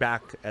take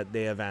back at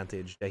the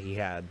advantage that he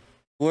had?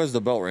 Who has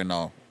the belt right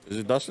now? Is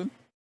it Dustin?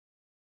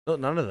 No,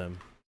 none of them.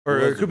 Who Or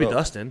has it the could be belt?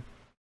 Dustin.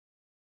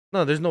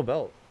 No, there's no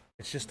belt.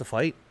 It's just a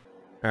fight.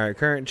 All right,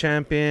 current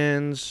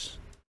champions.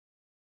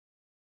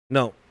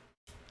 No,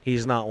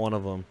 he's not one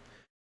of them.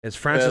 It's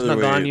Francis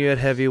Featherweight. Ngannou at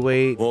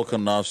heavyweight.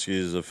 Volkanovski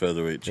is a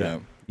featherweight Yeah.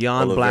 champ.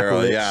 Jan Oliveira,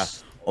 Blachowicz. yeah.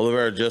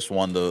 Oliveira just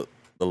won the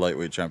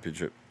lightweight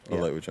championship. The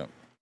Yeah. lightweight champ.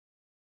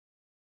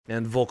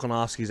 And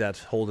Volkanovski's at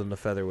holding the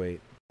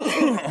featherweight.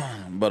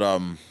 But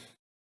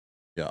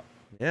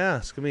Yeah,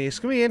 it's gonna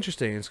be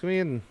interesting. It's gonna be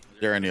in.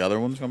 is there any other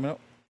ones coming up?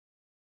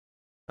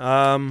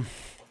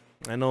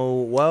 I know.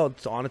 Well,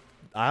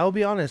 I'll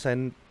be honest.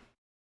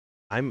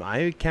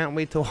 I can't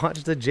wait to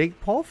watch the Jake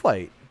Paul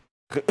fight.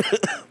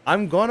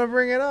 I'm gonna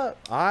bring it up.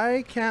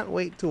 I can't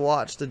wait to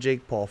watch the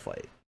Jake Paul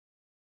fight.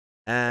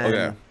 And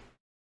Okay.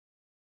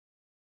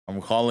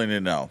 I'm calling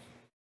it now.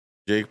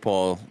 Jake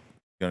Paul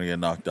gonna get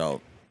knocked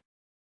out.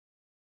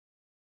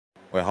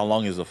 Wait, how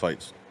long is the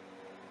fights?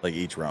 Like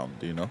each round,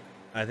 do you know?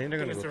 I think they're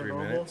gonna Is go there 3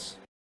 normal? minutes.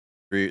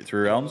 Three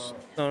rounds?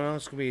 No,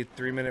 it's gonna be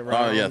 3-minute Oh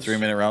rounds. yeah,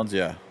 3-minute rounds.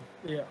 Yeah.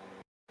 Yeah.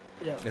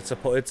 Yeah.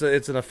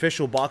 It's an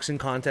official boxing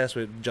contest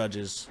with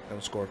judges and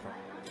a scorecard,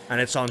 and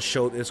it's on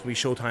show. It's gonna be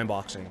Showtime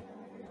boxing.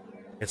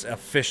 It's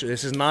official.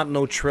 This is not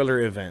no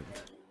Triller event.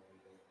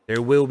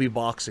 There will be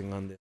boxing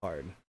on this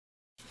card.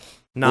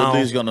 Now,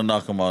 Woodley's gonna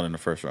knock him out in the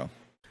first round.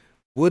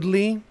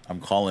 Woodley, I'm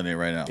calling it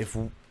right now.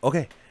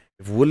 if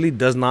If Woodley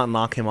does not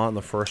knock him out in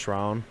the first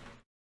round,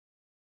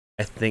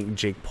 I think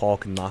Jake Paul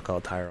can knock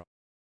out Tyron.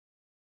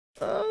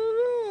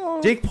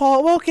 Jake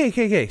Paul. Well,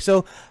 okay.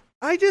 So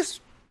I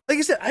just, like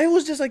I said, I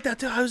was just like that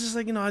too. I was just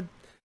like,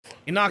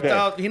 he knocked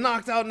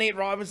out Nate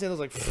Robinson. I was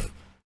like,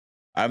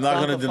 I'm not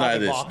gonna deny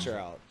this.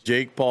 Out.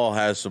 Jake Paul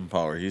has some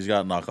power. He's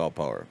got knockout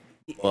power.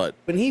 But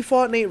when he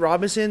fought Nate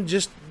Robinson,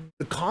 just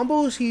the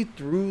combos he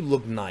threw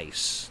looked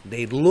nice.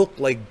 They looked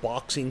like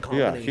boxing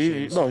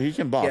combinations. He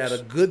can box. He had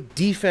a good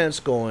defense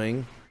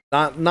going,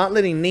 not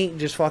letting Nate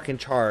just fucking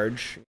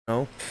charge,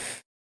 And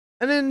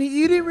then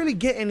you didn't really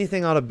get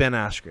anything out of Ben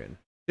Askren.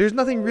 There's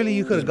nothing really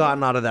you could have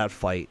gotten out of that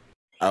fight.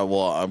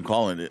 Well, I'm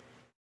calling it.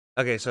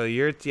 Okay, so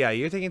you're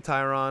taking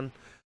Tyron.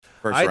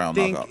 First I round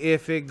think knockout.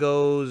 if it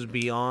goes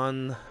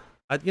beyond,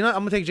 I'm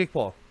gonna take Jake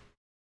Paul.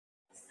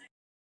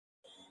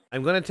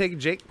 I'm gonna take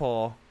Jake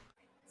Paul.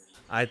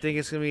 I think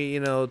it's gonna be,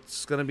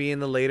 it's gonna be in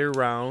the later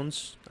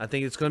rounds. I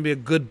think it's gonna be a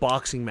good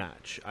boxing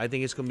match. I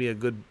think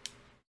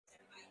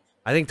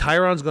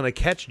Tyron's gonna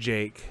catch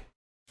Jake,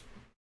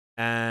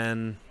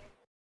 and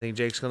I think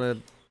Jake's gonna.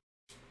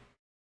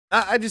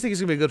 I just think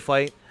it's gonna be a good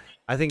fight.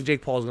 I think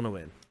Jake Paul's gonna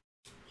win.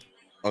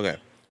 Okay.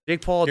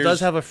 Jake Paul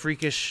does have a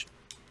freakish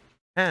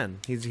hand.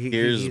 He's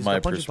my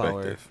got punching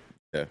perspective.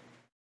 Yeah.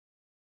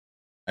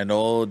 I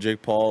know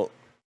Jake Paul.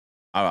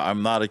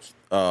 I'm not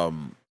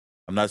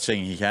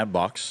saying he can't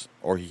box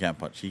or he can't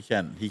punch. He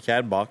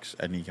can box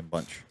and he can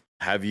punch.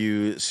 Have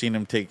you seen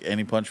him take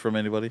any punch from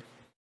anybody?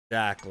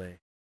 Exactly.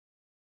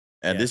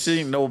 And this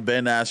ain't no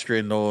Ben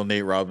Askren, no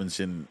Nate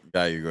Robinson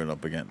guy you're going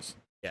up against.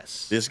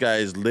 Yes. This guy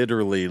is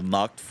literally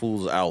knocked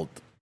fools out.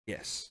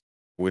 Yes.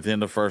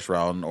 Within the first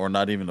round, or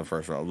not even the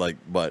first round,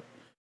 but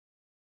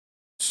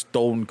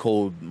stone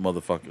cold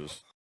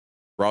motherfuckers.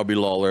 Robbie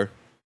Lawler,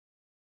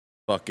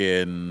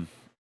 fucking,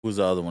 who's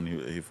the other one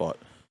he fought?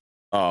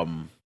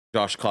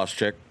 Josh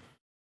Koscheck.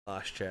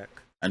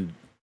 And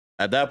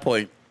at that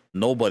point,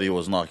 nobody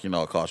was knocking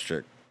out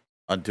Koscheck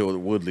until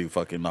Woodley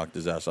fucking knocked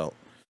his ass out.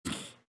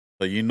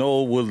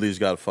 So Woodley's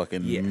got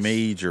fucking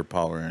major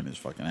power in his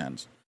fucking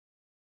hands.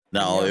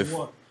 Now, if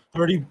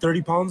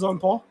 30 pounds on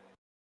Paul.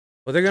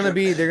 Well, they're gonna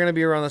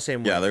be around the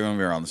same weight. Yeah, they're gonna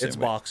be around the same. It's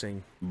weight.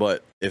 boxing.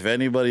 But if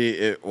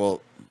anybody,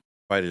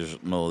 fighters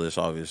know this.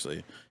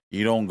 Obviously,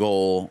 you don't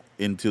go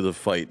into the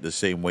fight the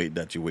same weight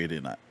that you weighed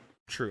in at.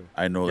 True.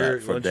 I know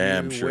that for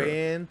damn sure.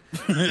 Weigh in,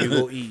 you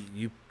go eat.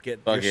 You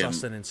get your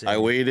sustenance in. I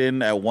weighed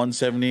in at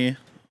 170.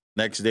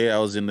 Next day, I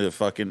was in the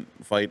fucking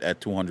fight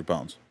at 200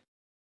 pounds.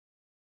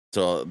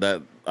 So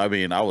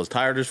I was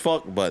tired as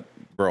fuck, but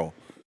bro.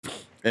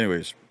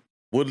 Anyways.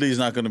 Woodley's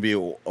not going to be,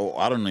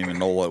 I don't even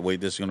know what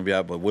weight this is going to be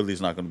at, but Woodley's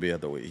not going to be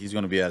at the weight. He's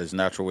going to be at his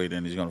natural weight,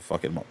 and he's going to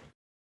fuck him up.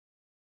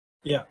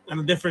 Yeah, and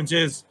the difference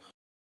is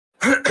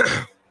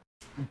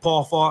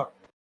Paul fought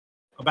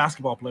a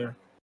basketball player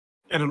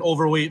and an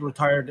overweight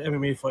retired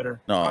MMA fighter.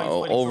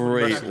 No,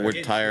 overweight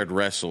retired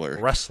wrestler.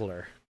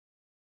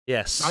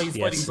 Yes. Now he's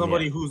fighting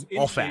somebody who's in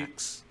all shape,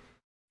 facts.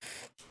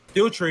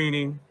 still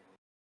training.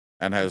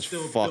 And has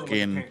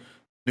fucking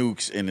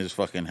nukes in his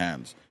fucking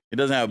hands. He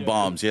doesn't have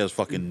bombs. He has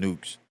fucking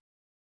nukes.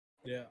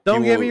 Yeah.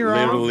 Don't get me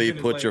wrong. Literally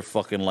put your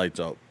fucking lights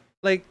out.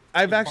 Like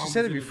I've actually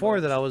said it before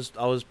that I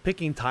was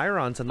picking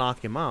Tyron to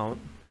knock him out.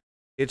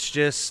 It's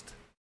just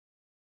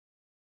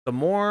the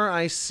more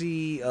I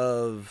see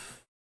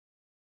of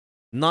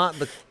not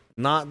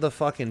the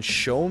fucking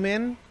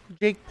showman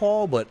Jake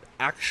Paul, but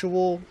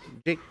actual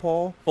Jake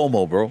Paul.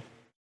 FOMO, bro.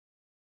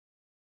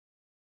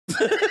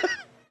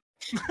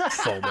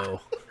 FOMO.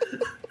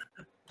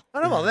 I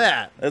don't know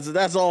about that.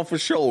 That's all for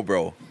show,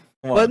 bro.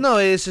 But no,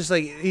 it's just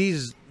like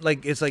it's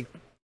like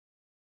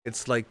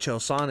Chael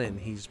Sonnen.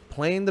 He's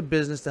playing the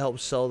business to help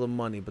sell the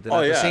money, but then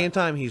at the same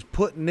time, he's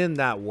putting in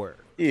that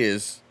work. He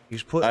is.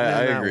 He's putting in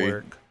that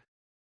work.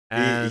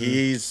 And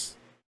he's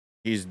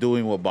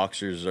doing what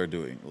boxers are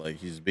doing. Like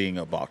he's being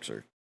a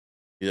boxer.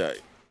 Yeah.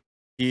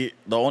 The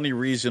only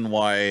reason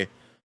why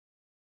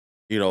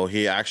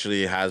he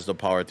actually has the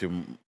power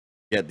to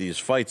get these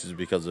fights is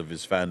because of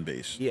his fan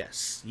base.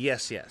 Yes.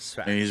 Facts.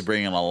 And he's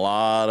bringing a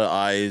lot of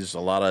eyes, a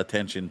lot of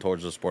attention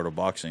towards the sport of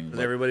boxing. Because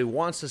everybody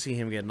wants to see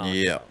him get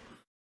knocked out.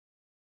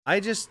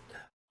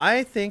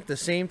 I think the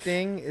same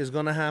thing is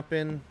going to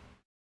happen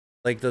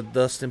like the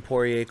Dustin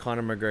Poirier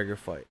Conor McGregor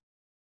fight.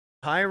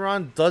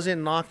 Tyron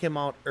doesn't knock him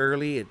out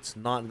early, it's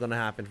not going to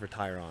happen for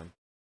Tyron.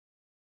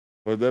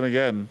 But then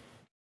again,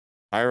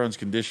 Tyron's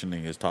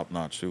conditioning is top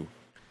notch too.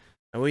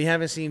 And we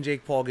haven't seen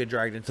Jake Paul get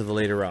dragged into the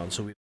later rounds,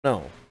 so we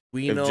don't know.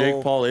 If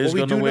Jake Paul is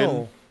going to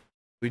win,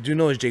 we do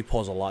know is Jake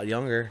Paul's a lot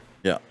younger.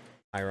 Yeah.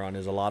 Tyron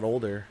is a lot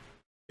older.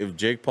 If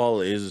Jake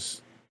Paul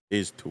is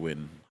to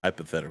win,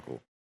 hypothetically,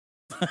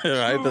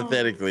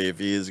 if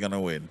he is going to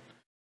win,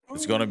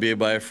 it's going to be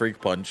by a freak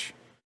punch,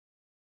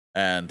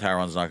 and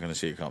Tyron's not going to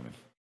see it coming.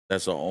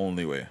 That's the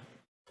only way.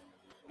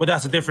 But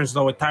that's the difference,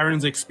 though, with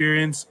Tyron's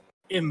experience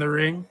in the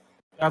ring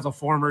as a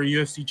former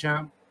UFC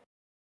champ.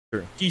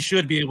 True. He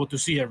should be able to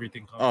see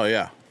everything coming. Oh,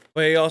 yeah.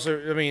 But he also,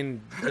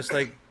 just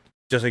like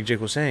Jake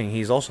was saying,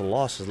 he's also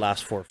lost his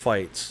last 4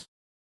 fights.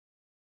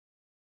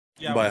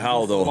 Yeah, By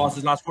how, though? Lost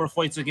his last 4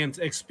 fights against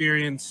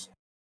experienced.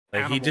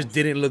 Like he just animals.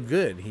 didn't look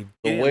good. He The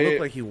didn't way- look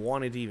like he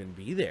wanted to even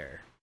be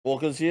there. Well,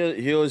 because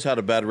he always had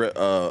a bad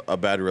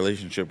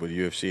relationship with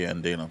UFC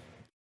and Dana,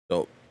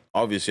 so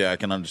obviously I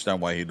can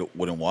understand why he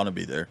wouldn't want to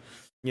be there.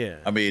 Yeah.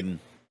 I mean,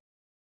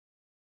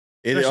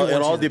 it Especially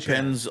once all he's a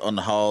depends on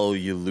how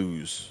you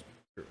lose.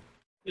 Yeah.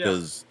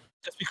 Because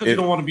Just because you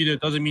don't want to be there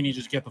doesn't mean you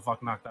just get the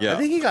fuck knocked out. Yeah. I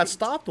think he got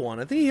stopped one.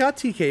 I think he got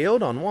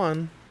TKO'd on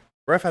one.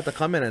 Ref had to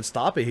come in and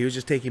stop it. He was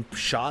just taking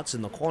shots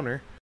in the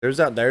corner. There's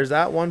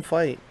that one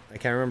fight. I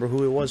can't remember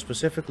who it was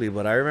specifically,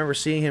 but I remember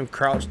seeing him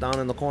crouched down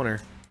in the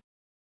corner.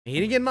 He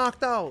didn't get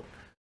knocked out,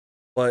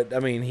 but I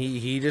mean,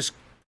 he just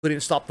couldn't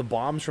stop the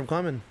bombs from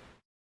coming,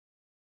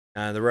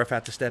 and the ref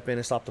had to step in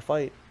and stop the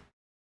fight.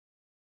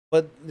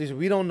 But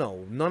we don't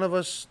know. None of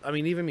us. I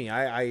mean, even me.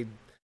 I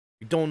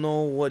don't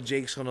know what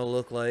Jake's gonna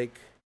look like.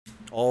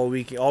 All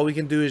we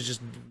can do is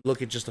just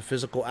look at just the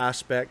physical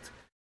aspect,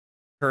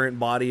 current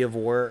body of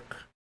work,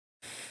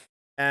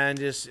 and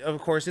just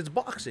of course it's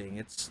boxing.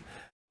 It's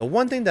the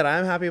one thing that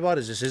I'm happy about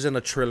is this isn't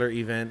a thriller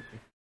event.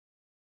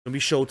 It's gonna be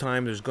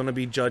showtime. There's gonna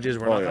be judges.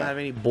 We're not gonna have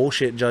any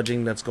bullshit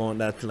judging that's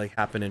like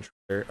happen in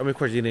thriller. I mean, of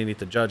course you didn't need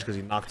to judge because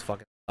he knocked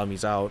fucking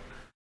dummies out.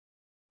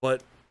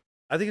 But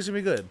I think it's gonna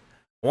be good.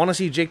 I want to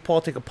see Jake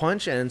Paul take a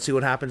punch and see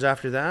what happens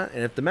after that.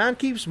 And if the man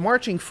keeps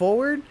marching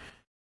forward,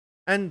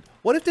 and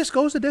what if this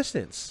goes the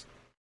distance?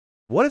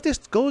 What if this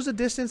goes the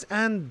distance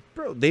and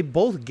bro, they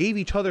both gave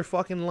each other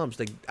fucking lumps.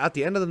 Like at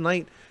the end of the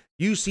night,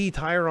 you see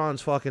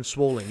Tyron's fucking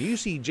swollen. You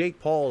see Jake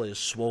Paul is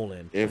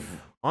swollen. If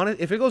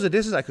it goes the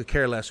distance, I could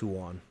care less who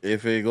won.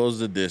 If it goes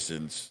the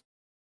distance,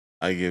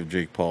 I give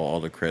Jake Paul all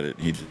the credit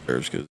he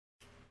deserves because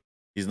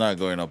he's not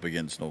going up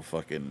against no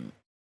fucking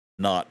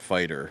not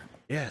fighter.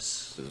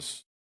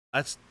 Yes.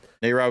 That's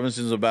Nate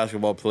Robinson's a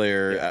basketball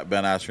player.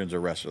 Ben Askren's a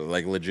wrestler.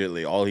 Like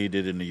legitly, all he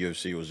did in the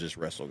UFC was just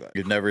wrestle guys.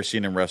 You've never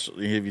seen him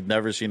wrestle. You've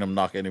never seen him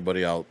knock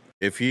anybody out.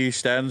 If he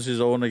stands his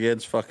own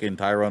against fucking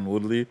Tyron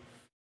Woodley,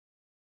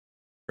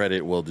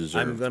 credit well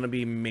deserved. I'm gonna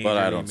be major, but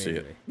I don't see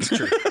it.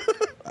 True.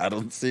 I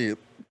don't see it.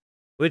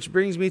 Which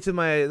brings me to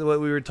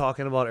what we were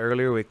talking about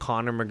earlier with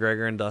Conor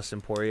McGregor and Dustin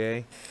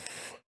Poirier.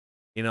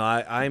 You know,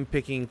 I'm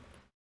picking.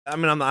 I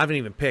mean, I haven't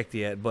even picked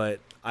yet, but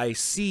I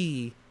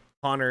see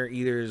Conor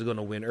either is going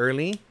to win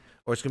early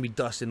or it's going to be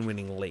Dustin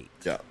winning late.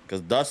 Yeah,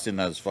 because Dustin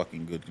has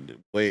fucking good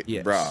condition. Wait,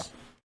 Yes. brah.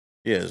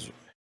 He has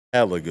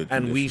hella good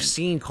condition. And we've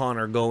seen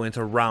Conor go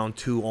into round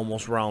 2,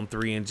 almost round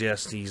 3, and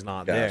just he's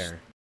not Yes.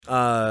 there.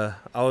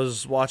 I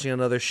was watching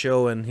another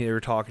show and they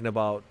were talking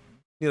about,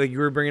 you know, you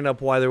were bringing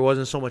up why there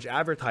wasn't so much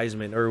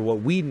advertisement, or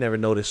what we'd never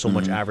noticed so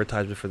much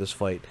advertisement for this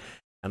fight.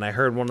 And I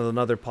heard one of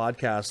another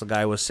podcasts, the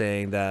guy was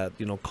saying that,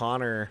 you know,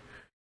 Conor,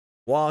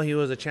 while he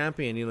was a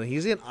champion, you know,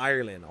 he's in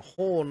Ireland, a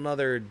whole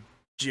nother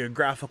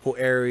geographical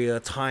area,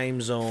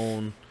 time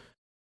zone.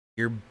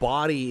 Your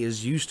body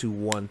is used to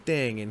one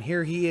thing, and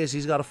here he is,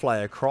 he's got to fly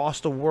across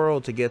the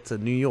world to get to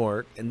New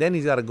York, and then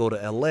he's got to go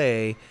to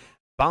LA,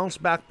 bounce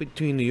back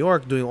between New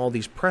York doing all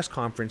these press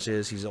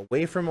conferences. He's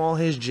away from all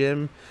his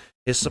gym,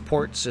 his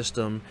support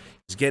system.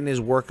 He's getting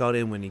his workout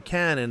in when he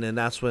can, and then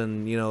that's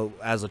when, you know,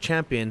 as a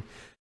champion,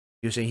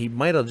 you're saying he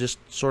might have just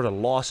sort of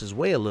lost his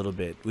way a little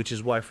bit, which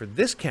is why for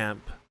this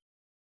camp,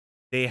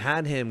 they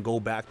had him go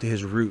back to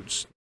his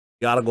roots.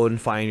 You got to go and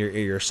find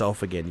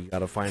yourself again. You got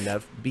to find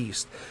that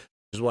beast.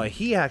 Which is why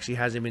he actually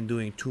hasn't been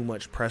doing too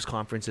much press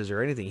conferences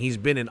or anything. He's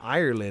been in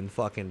Ireland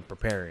fucking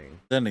preparing.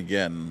 Then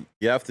again,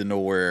 you have to know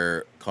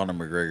where Conor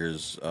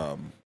McGregor's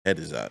head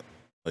is at.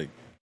 Like,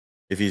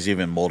 if he's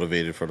even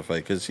motivated for the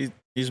fight. Because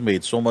he's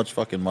made so much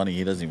fucking money,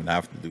 he doesn't even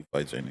have to do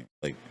fights anymore.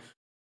 Like,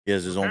 he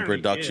has his own Apparently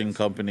he production is.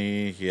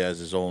 company. He has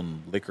his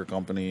own liquor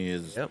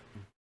company.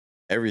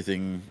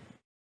 Everything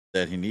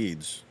that he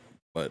needs.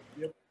 But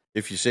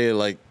if you say,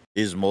 like,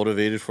 is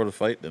motivated for the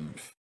fight, then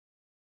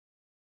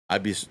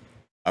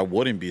I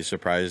wouldn't be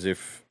surprised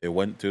if it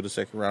went to the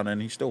second round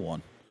and he still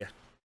won. Did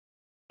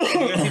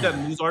you guys see that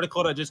news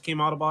article that just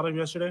came out about him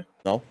yesterday?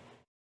 No?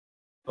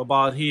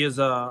 About he has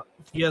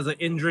an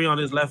injury on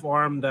his left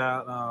arm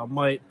that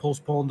might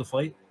postpone the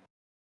fight.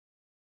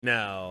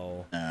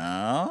 No.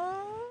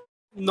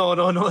 No.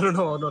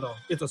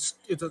 It's a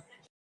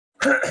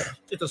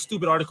it's a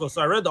stupid article.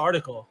 So I read the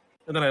article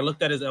and then I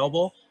looked at his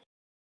elbow.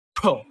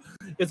 Bro,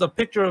 it's a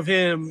picture of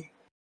him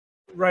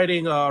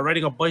riding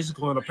a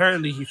bicycle, and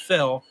apparently he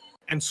fell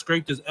and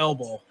scraped his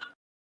elbow.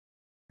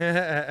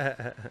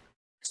 So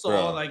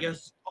Bro. I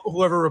guess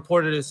whoever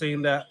reported it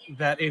saying that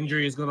that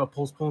injury is gonna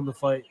postpone the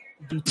fight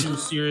due to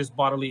serious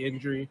bodily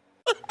injury.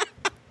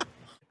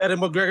 And then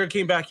McGregor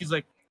came back. He's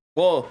like,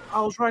 Well,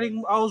 I was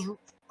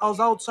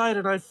outside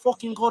and I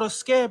fucking got a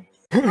scab.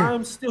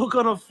 I'm still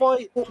gonna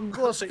fight.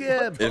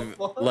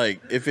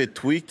 if it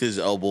tweaked his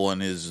elbow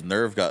and his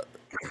nerve got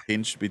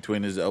pinched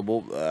between his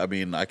elbow, I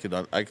mean, I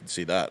could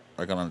see that.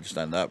 I can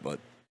understand that, but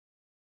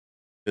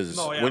because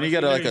when you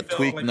get like a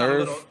tweaked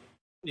nerve,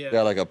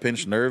 like a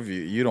pinched nerve,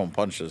 you don't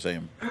punch the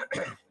same.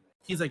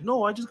 He's like,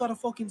 no, I just got a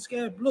fucking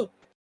scab. Look.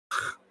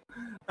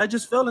 I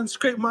just fell and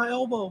scraped my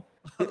elbow.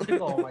 Like,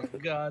 oh my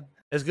god.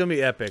 It's gonna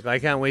be epic. I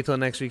can't wait till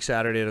next week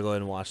Saturday to go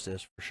ahead and watch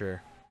this for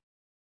sure.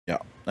 Yeah,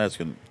 that's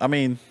good. I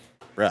mean,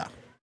 yeah.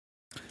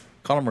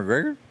 Conor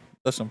McGregor,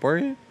 Dustin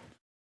Poirier,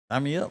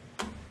 sign me up.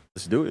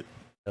 Let's do it.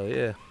 Hell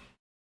yeah.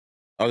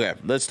 Okay,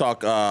 let's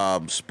talk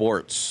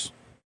sports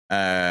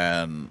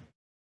and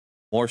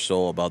more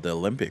so about the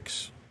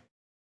Olympics.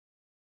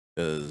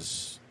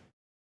 Because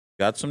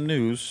we got some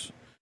news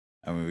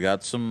and we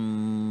got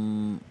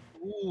some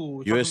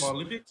Ooh, US talking about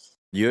Olympics?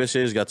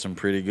 USA's got some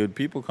pretty good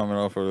people coming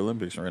out for the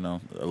Olympics right now.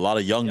 A lot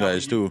of young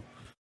guys too.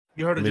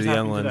 You heard it Maybe just the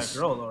young happened to ones. that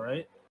girl, though,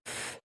 right?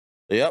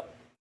 Yep.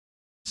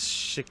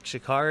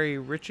 Shikari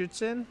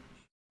Richardson.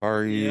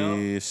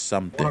 Ari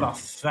something. One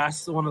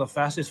of the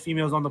fastest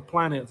females on the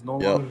planet is no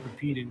longer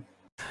competing.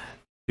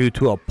 Due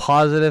to a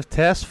positive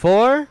test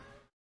for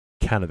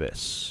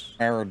cannabis.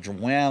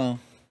 Marijuana.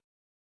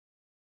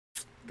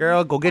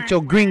 Girl, go get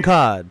your green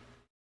card.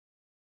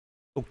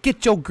 Go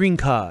get your green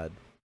card.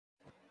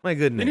 My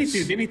goodness.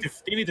 They need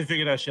to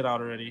figure that shit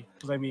out already.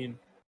 Because I mean,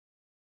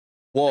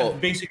 Well,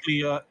 basically,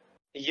 It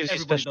gives you everybody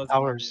special does it.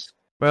 powers.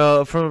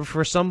 Well,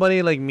 for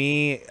somebody like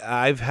me,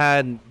 I've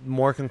had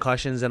more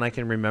concussions than I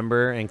can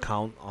remember and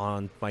count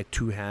on my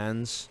two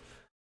hands.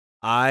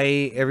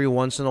 Every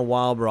once in a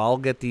while, bro, I'll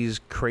get these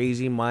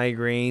crazy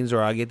migraines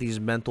or I get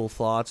these mental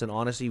thoughts, and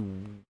honestly,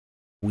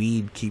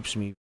 weed keeps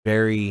me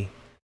very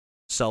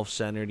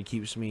self-centered. It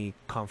keeps me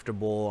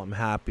comfortable. I'm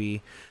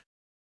happy.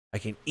 I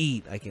can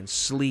eat. I can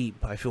sleep.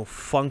 I feel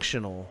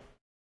functional.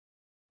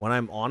 When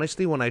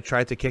I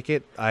tried to kick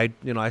it, I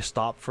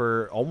stopped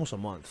for almost a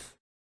month.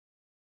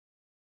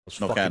 I was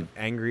fucking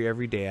angry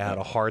every day. I had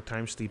a hard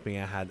time sleeping.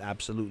 I had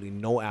absolutely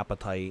no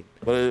appetite.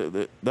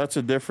 but that's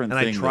a different And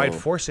thing. I tried though,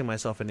 forcing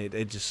myself, and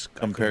it just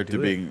compared to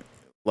being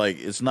like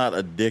it's not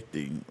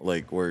addicting.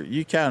 Like where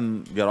you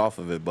can get off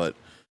of it, but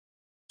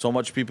so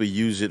much people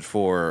use it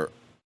for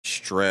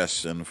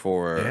stress and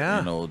for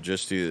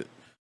just to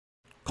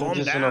calm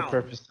Just for down. no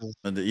purposes.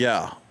 and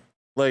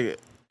like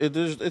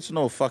it's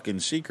no fucking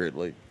secret.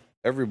 Like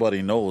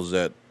everybody knows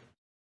that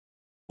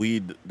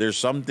weed. There's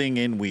something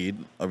in weed.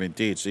 I mean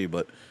THC,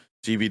 but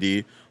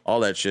CBD, all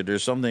that shit.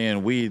 There's something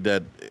in weed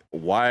that.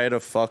 Why the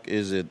fuck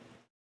is it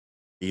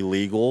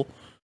illegal?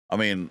 I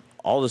mean,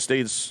 all the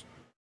states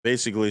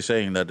basically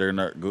saying that they're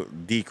not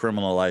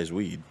decriminalize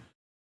weed.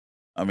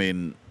 I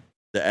mean,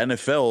 the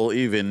NFL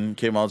even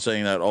came out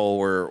saying that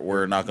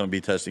we're not going to be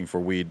testing for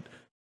weed,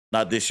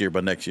 not this year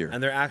but next year.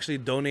 And they're actually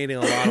donating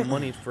a lot of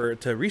money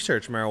to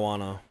research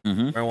marijuana,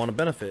 marijuana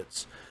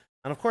benefits.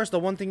 And of course,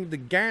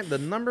 the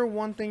number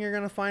one thing you're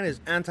gonna find is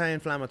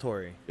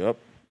anti-inflammatory. Yep.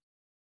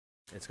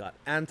 It's got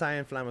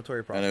anti-inflammatory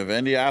And properties. if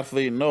any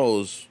athlete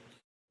knows,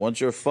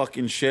 once your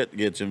fucking shit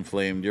gets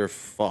inflamed, you're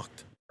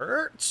fucked.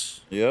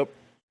 Hurts. Yep.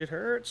 It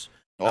hurts.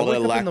 All I that wake up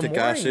in the lactic morning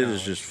acid now.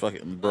 is just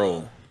fucking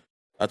bro.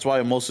 That's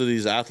why most of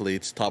these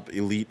athletes, top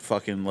elite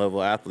fucking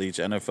level athletes,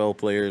 NFL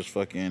players,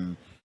 fucking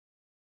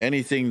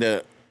anything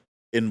that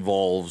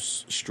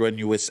involves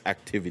strenuous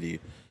activity,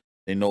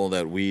 they know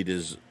that weed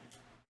is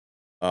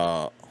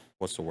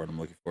what's the word I'm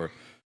looking for?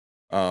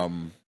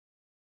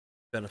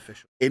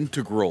 Beneficial.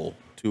 Integral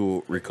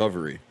to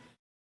recovery.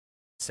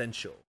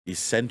 Essential.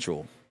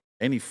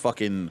 Any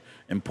fucking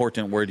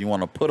important word you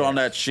want to put on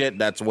that shit,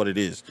 that's what it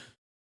is.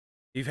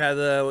 You've had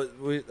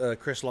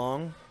Chris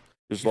Long.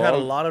 Just You've had a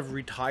lot of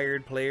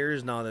retired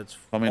players now that's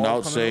coming all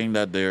out saying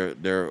that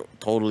they're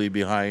totally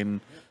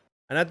behind.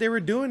 and that they were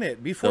doing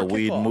it before The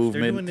weed kickoff. movement.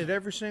 They're doing it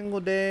every single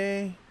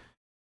day.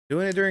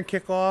 Doing it during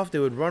kickoff. They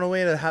would run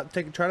away to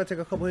try to take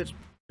a couple hits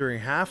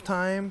during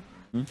halftime,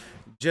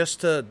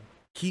 just to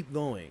keep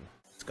going.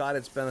 It's got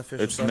its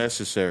beneficial. It's stuff.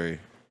 necessary.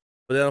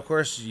 But then, of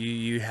course,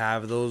 you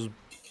have those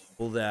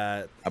people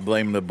that I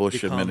blame the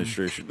Bush become-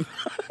 administration.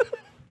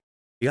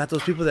 you got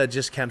those people that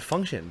just can't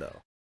function. Though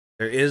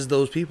there is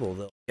those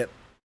people that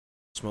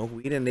smoke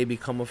weed and they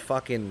become a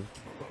fucking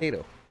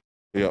potato.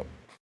 Yep.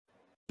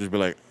 Just be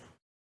like,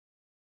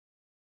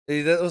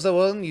 That was the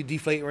one you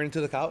deflate right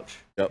into the couch.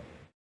 yep.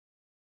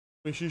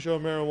 Make sure you show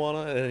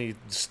marijuana, and then you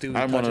stew.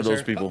 I'm one of touches those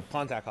her. people. Oh,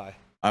 contact high.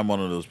 I'm one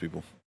of those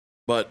people.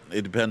 But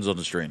it depends on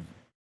the strain.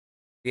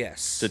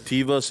 Yes.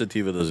 Sativa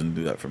doesn't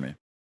do that for me.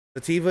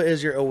 Sativa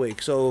is your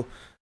awake. So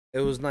it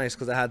was nice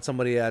because I had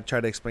somebody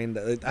try to explain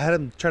that. I had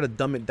him try to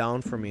dumb it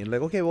down for me.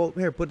 Like, okay, well,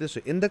 here, put this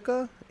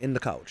indica in the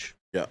couch.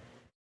 Yeah.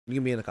 You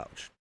can be in the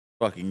couch.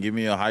 Fucking give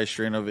me a high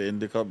strain of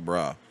indica,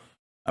 bruh.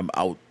 I'm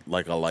out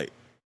like a light.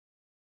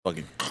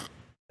 Fucking.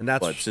 And that's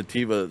But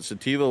sativa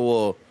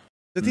will.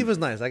 sativa's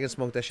nice. I can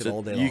smoke that shit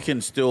all day long. You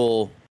can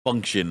still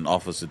function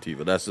off of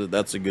sativa. That's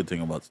a good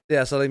thing about.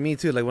 Yeah, so like me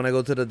too. Like when I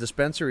go to the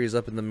dispensaries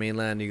up in the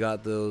mainland, you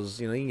got those.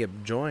 You can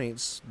get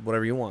joints,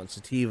 whatever you want,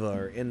 sativa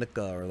or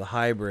indica or the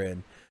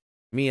hybrid.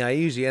 Me, I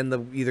usually end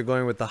up either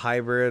going with the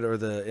hybrid or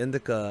the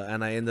indica,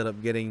 and I ended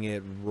up getting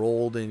it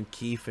rolled in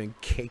keef and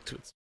caked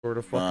with sort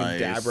of fucking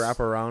dab Nice. wrap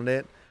around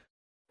it.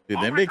 Dude,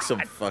 they make some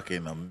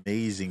fucking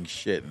amazing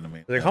shit in the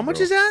main. Like, how much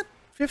is that?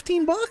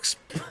 $15?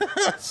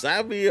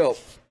 Sign me up.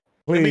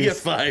 Let me get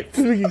Please. 5.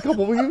 We get a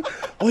couple.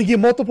 We get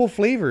multiple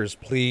flavors,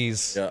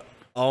 please. Yeah.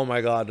 Oh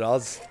my god, that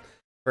was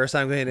first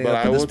time getting But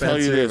up I the will tell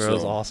you dispensary. this, It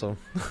was though. awesome.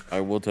 I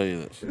will tell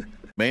you this.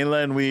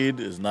 Mainland weed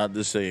is not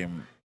the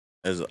same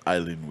as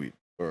island weed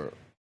or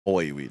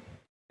Hawaii weed.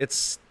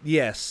 It's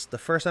yes. The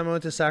first time I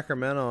went to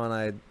Sacramento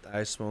and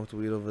I smoked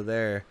weed over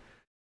there,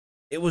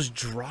 it was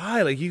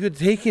dry. Like you could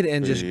take it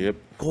and just Yep.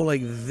 go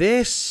like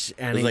this, It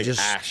and was it like just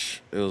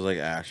ash. It was like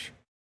ash.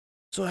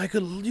 so you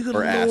could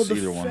Or load ass, the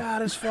either one.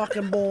 fattest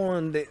fucking bowl,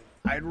 and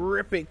I'd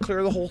rip it,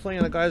 clear the whole thing,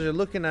 and the guys are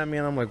looking at me,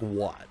 and I'm like,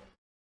 what?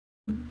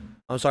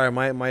 I'm sorry,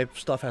 my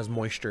stuff has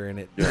moisture in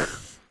it. Yeah.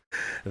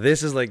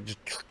 This is like just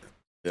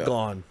Yeah.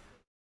 gone.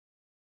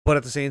 But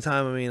at the same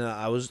time, I mean,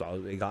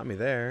 it got me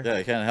there. Yeah,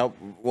 I can't help.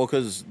 Well,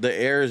 because the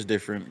air is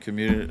different. Not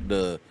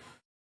the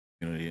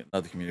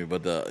community,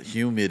 but the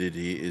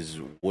humidity is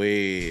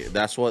way.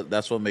 That's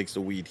what makes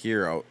the weed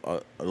here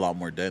a lot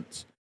more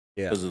dense.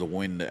 Yeah. Because of the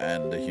wind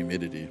and the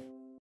humidity.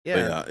 Yeah.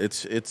 But yeah,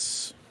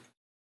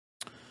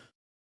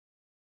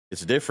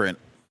 it's different.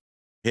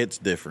 Hits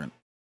different.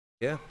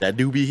 Yeah. That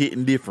do be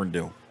hitting different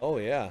though. Oh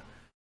yeah.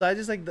 So I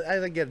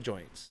like get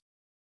joints.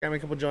 Grab me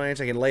a couple joints.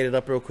 I can light it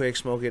up real quick,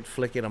 smoke it,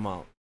 flick it. I'm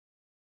out.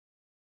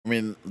 I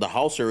mean, the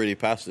House already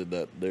passed it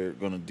that they're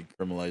going to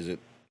decriminalize it.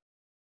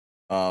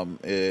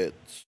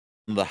 It's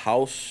the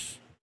House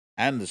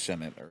and the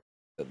Senate are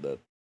said that.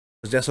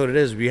 'Cause that's what it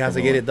is. We have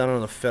to get it done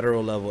on a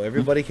federal level.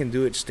 Everybody can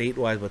do it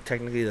statewide, but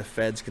technically the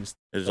feds can.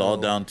 It's all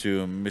down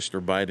to Mr.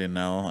 Biden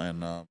now,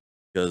 and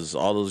because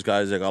all those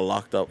guys that got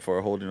locked up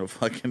for holding a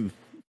fucking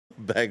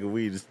bag of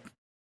weed,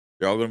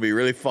 they're all going to be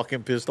really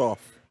fucking pissed off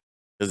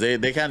because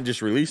they can't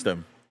just release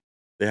them.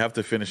 They have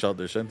to finish out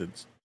their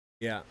sentence.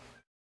 Yeah.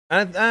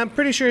 I'm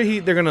pretty sure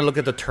they're gonna look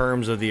at the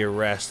terms of the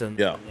arrest and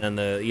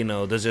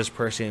does this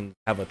person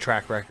have a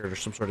track record or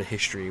some sort of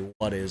history?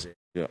 What is it?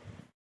 Yeah.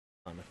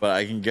 But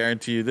I can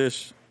guarantee you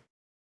this: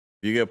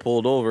 if you get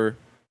pulled over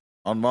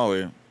on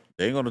Maui,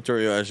 they ain't gonna throw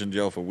your ass in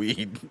jail for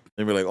weed.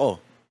 They'll be like, "Oh,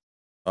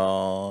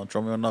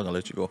 throw me on nugget, I'll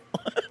let you go."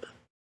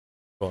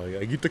 Oh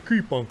yeah, get the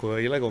creep, uncle.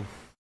 You like him?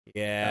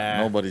 Yeah.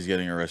 Nobody's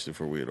getting arrested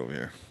for weed over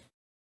here.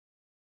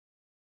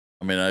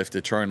 I mean, if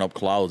they're throwing up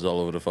clouds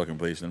all over the fucking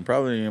place, then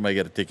probably you might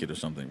get a ticket or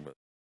something,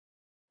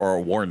 or a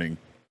warning.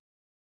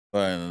 But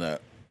other than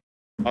that,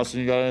 Austin,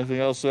 you got anything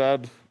else to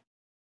add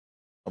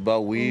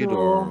about weed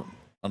or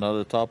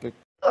another topic?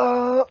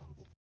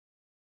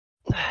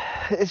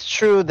 It's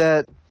true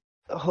that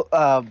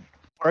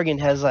Oregon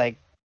has like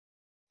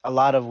a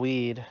lot of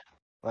weed,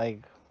 like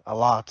a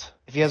lot.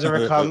 If you guys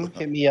ever come,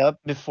 hit me up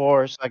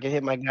before so I can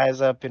hit my guys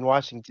up in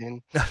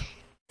Washington.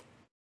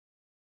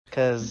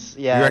 Cause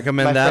yeah, You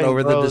recommend my that friend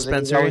over the Rose, He's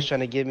dispensary? always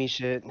trying to give me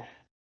shit.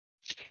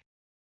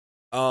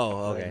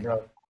 Oh, Like, okay.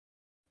 bro,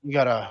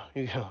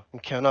 you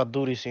cannot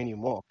do this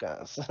anymore,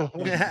 guys.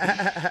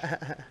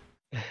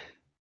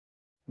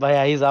 But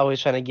yeah, he's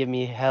always trying to give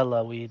me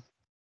hella weed.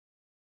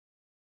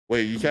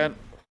 Wait, you can't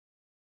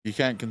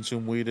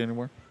consume weed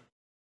anymore?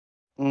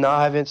 No,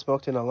 I haven't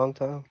smoked in a long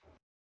time.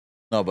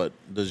 No, but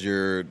does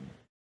your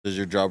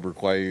job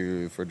require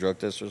you for drug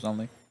tests or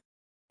something?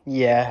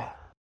 Yeah,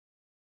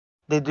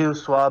 they do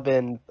swab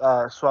and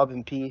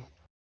pee.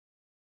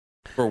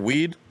 For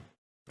weed?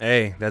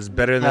 Hey, that's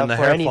better than the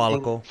for hair anything.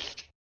 follicle.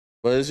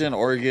 But isn't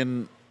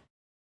Oregon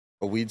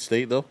a weed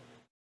state though?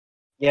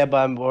 Yeah,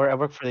 but I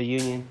work for the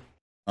union.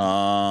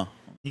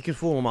 You can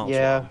fool them out.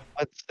 Yeah,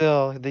 but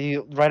still,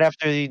 right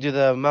after you do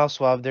the mouth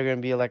swab, they're gonna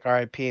be like,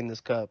 "RIP in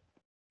this cup."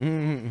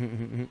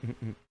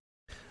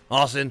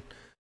 Austin,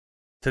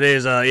 today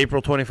is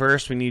April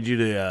 21st. We need you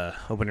to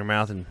open your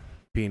mouth and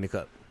pee in the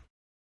cup.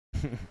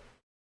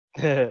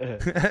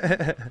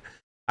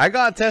 I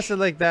got tested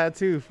like that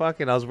too.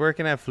 Fucking, I was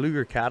working at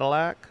Pfluger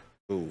Cadillac,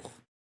 Ooh.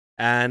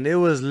 and it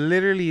was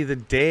literally the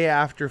day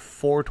after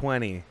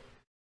 420.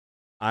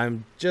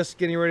 I'm just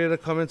getting ready to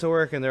come into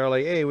work, and they're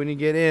like, "Hey, when you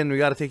get in, we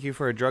got to take you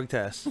for a drug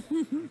test."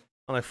 I'm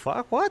like,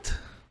 "Fuck, what?"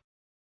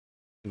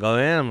 Go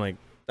in. I'm like,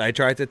 I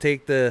tried to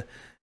take they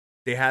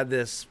had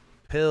this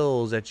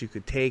pills that you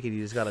could take, and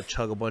you just got to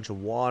chug a bunch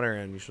of water,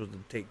 and you're supposed to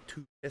take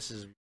 2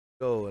 pisses.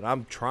 Go, and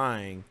I'm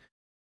trying.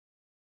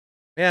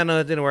 Yeah, no,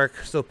 it didn't work.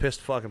 Still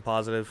pissed fucking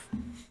positive.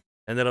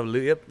 Ended up,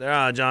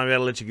 John, we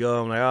gotta let you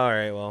go. I'm like, all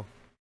right, well,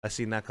 I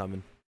seen that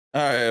coming.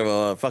 All right,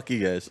 well, fuck you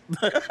guys.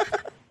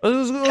 It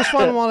was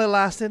fun while it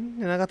lasted.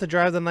 You know, I got to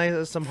drive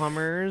some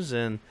Hummers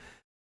and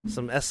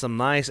some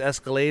nice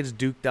Escalades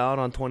duked out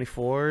on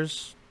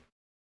 24s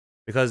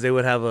because they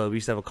would have they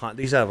used to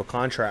have a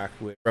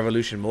contract with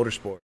Revolution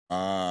Motorsport.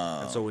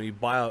 And so when you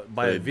buy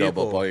a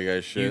vehicle, all you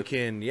guys shit.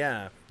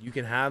 you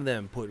can have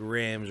them put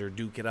rims or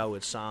duke it out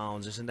with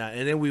sounds, this and that,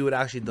 and then we would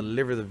actually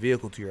deliver the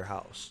vehicle to your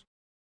house.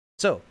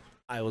 So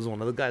I was one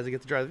of the guys that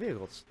get to drive the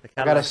vehicles.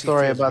 I got a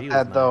story about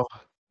that though,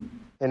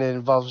 and it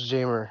involves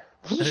Jamer.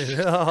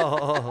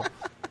 Oh.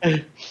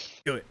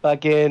 Do it.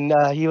 Fucking,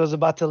 he was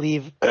about to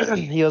leave.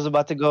 He was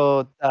about to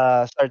go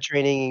start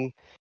training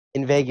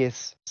in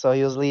Vegas, so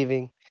he was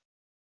leaving,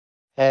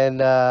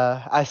 and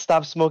I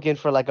stopped smoking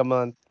for like a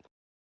month.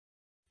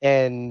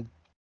 And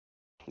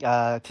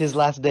his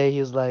last day,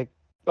 he was like,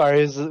 or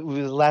his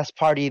last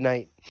party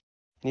night.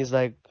 And he's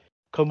like,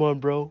 "Come on,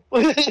 bro."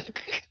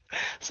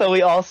 So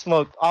we all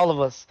smoked, all of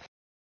us.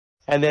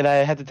 And then I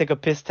had to take a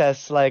piss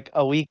test like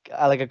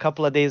a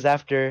couple of days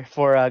after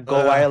for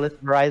Go Wireless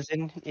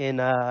Verizon in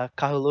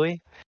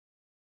Kahului.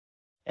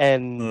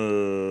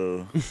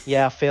 And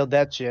yeah, I failed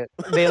that shit.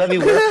 They let me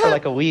work for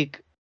like a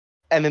week.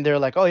 And then they're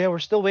like, "Oh yeah, we're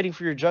still waiting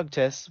for your drug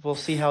test. We'll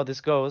see how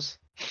this goes."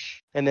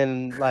 And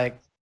then like,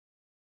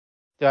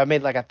 dude, I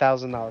made like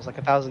 $1,000, like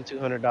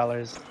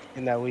 $1,200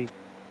 in that week.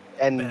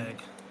 And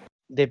Bag.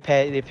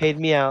 they paid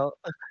me out.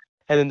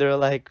 And then they're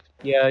like,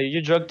 "Yeah,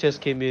 your drug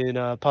test came in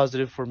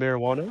positive for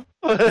marijuana."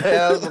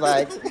 I was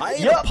like, I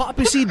ate a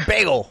poppy seed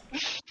bagel.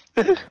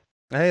 I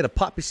ate a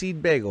poppy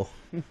seed bagel.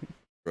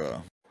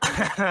 Bro.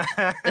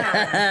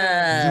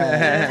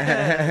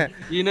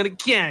 You know the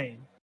king.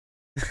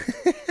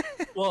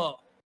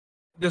 Well,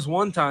 this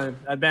one time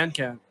at band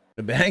camp,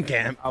 The band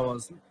camp. I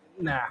was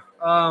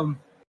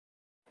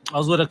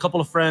with a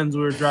couple of friends.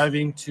 We were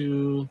driving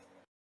to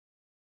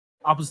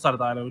opposite side of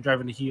the island. We were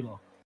driving to Hilo,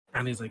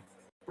 and he's like,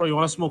 "Bro, you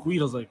want to smoke weed?"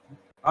 I was like,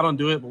 "I don't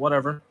do it, but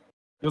whatever."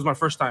 It was my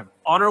first time.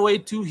 On our way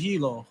to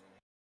Hilo,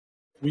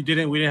 we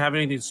didn't have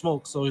anything to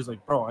smoke, so he's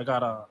like, "Bro, I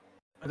got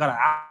an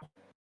apple."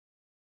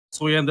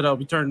 So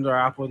we turned our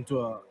apple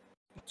into a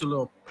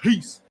little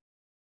piece.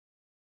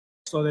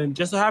 So then,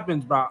 just so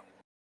happens, bro,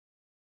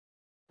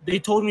 they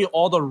told me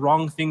all the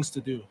wrong things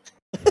to do.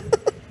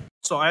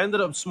 So I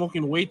ended up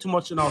smoking way too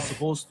much than I was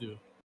supposed to.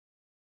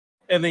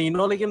 And then,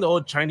 like in the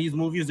old Chinese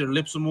movies, their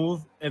lips will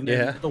move and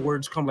then the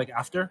words come like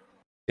after.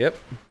 Yep.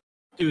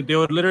 Dude, they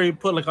would literally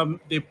put like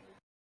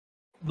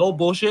no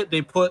bullshit.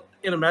 They put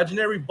an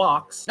imaginary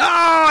box.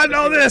 Oh, I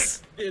know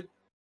this.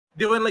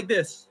 They went like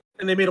this,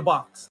 and they made a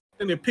box.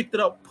 And they picked it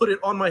up, put it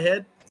on my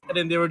head, and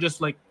then they were just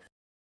like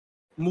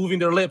moving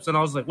their lips. And I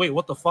was like, "Wait,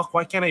 what the fuck?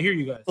 Why can't I hear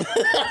you guys?"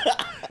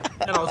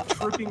 And I was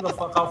tripping the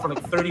fuck out for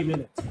like 30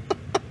 minutes.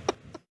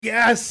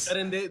 Yes.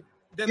 And then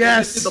they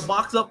lifted the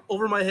box up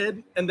over my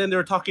head, and then they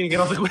were talking again.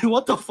 I was like, "Wait,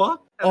 what the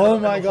fuck?" And oh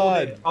my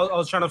god! I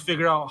was trying to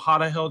figure out how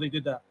the hell they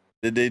did that.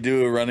 Did they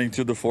do a running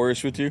through the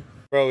forest with you?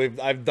 Bro,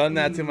 I've done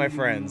that to my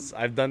friends.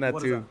 I've done that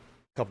to a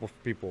couple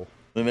of people.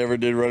 They never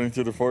did running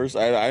through the forest?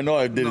 I know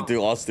I did it to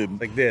Austin.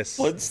 Like this.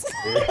 What's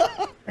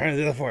running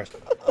through the forest.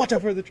 Watch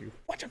out for the tree.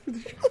 Watch out for the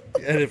tree.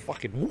 And then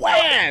fucking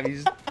wham!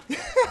 He's...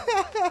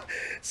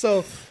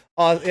 So,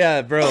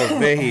 yeah, bro,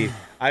 Vehi,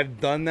 I've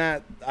done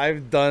that.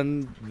 I've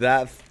done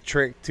that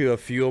trick to a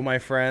few of my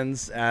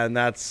friends, and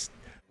that's...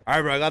 All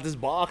right, bro, I got this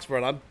box, bro,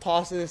 and I'm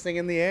tossing this thing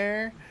in the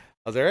air.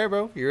 I was like, all right,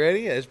 bro, you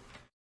ready?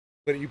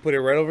 You put it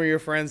right over your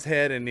friend's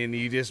head, and then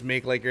you just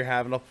make like you're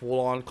having a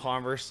full-on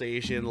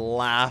conversation,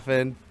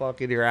 laughing,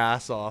 fucking your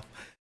ass off.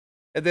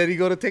 And then you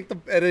go to take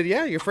and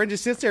then your friend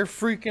just sits there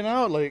freaking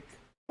out, like.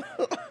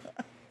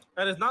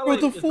 And it's not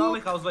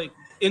like I was like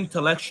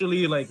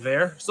intellectually like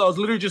there. So I was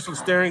literally just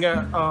staring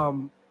at. I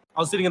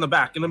was sitting in the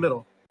back, in the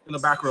middle, in the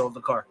back row of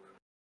the car.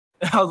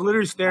 And I was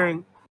literally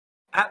staring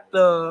at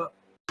the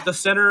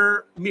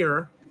center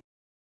mirror,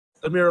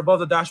 the mirror above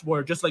the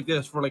dashboard, just like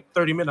this for like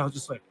 30 minutes. I was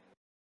just like.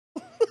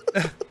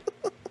 I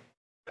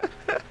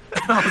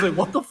was like,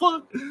 "What the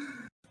fuck?"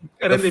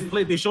 And then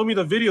they showed me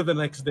the video the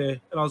next day,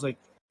 and I was like,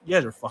 "You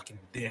guys are fucking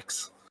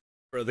dicks."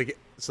 Bro,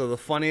 so the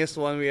funniest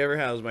one we ever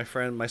had was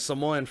my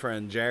Samoan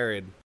friend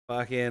Jared.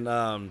 Fucking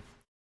so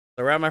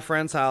we're at my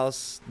friend's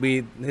house.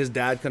 His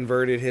dad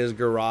converted his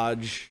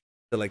garage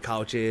to like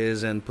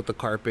couches and put the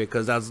carpet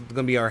because that's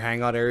gonna be our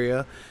hangout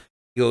area.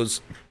 He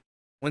goes,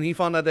 when he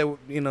found out that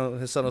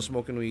his son was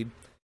smoking weed,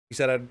 he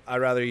said,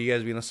 "I'd rather you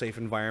guys be in a safe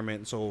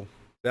environment." So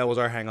that was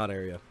our hangout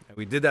area. And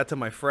we did that to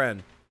my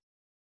friend.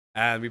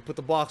 And we put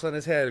the box on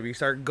his head. We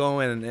start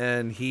going,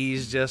 and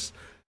he's just...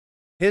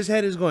 His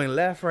head is going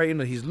left, right?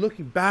 He's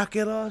looking back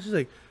at us. He's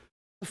like,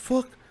 "The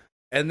fuck?"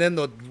 And then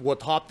what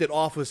topped it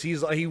off was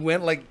he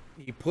went like...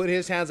 He put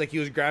his hands like he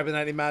was grabbing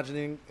that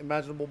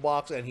imaginable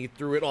box, and he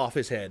threw it off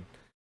his head.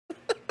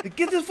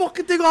 "Get this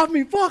fucking thing off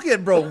me!" Fuck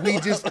it, bro.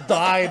 We just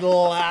died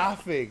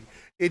laughing.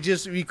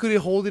 We couldn't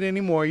hold it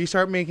anymore. You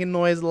start making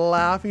noise,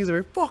 laughing. He's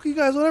like, "Fuck you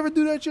guys, don't ever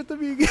do that shit to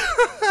me again."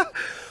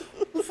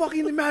 The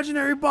fucking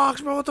imaginary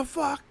box, bro. What the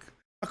fuck?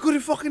 I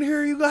couldn't fucking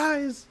hear you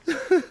guys.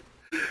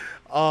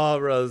 Oh,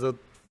 bro, it's a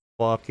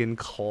fucking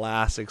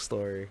classic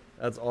story.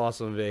 That's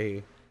awesome,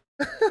 Vehi.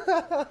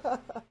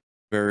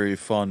 very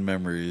fond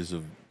memories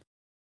of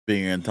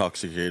being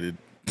intoxicated.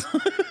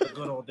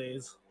 Good old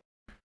days.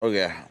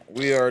 Okay,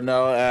 we are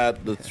now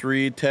at the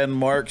 3:10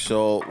 mark,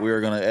 so we are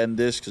gonna end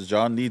this because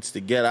John needs to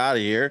get out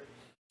of here.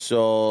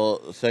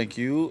 So thank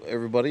you,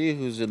 everybody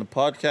who's in the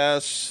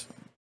podcast.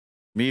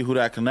 Me,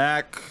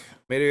 Hurakanak.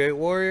 Meteorite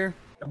Warrior.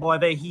 The boy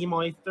Vehi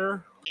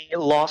Meister.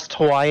 Lost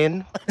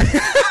Hawaiian.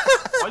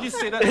 Why'd you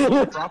say that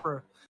so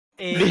proper?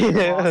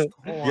 Yeah,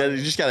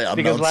 you just gotta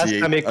Because last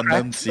time it cracked.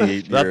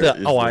 enunciate. Not the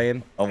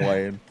Hawaiian.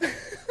 Hawaiian.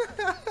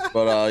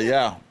 But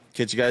yeah,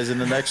 catch you guys in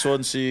the next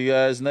one. See you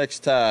guys next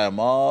time.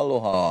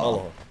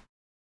 Aloha.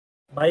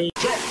 Bye.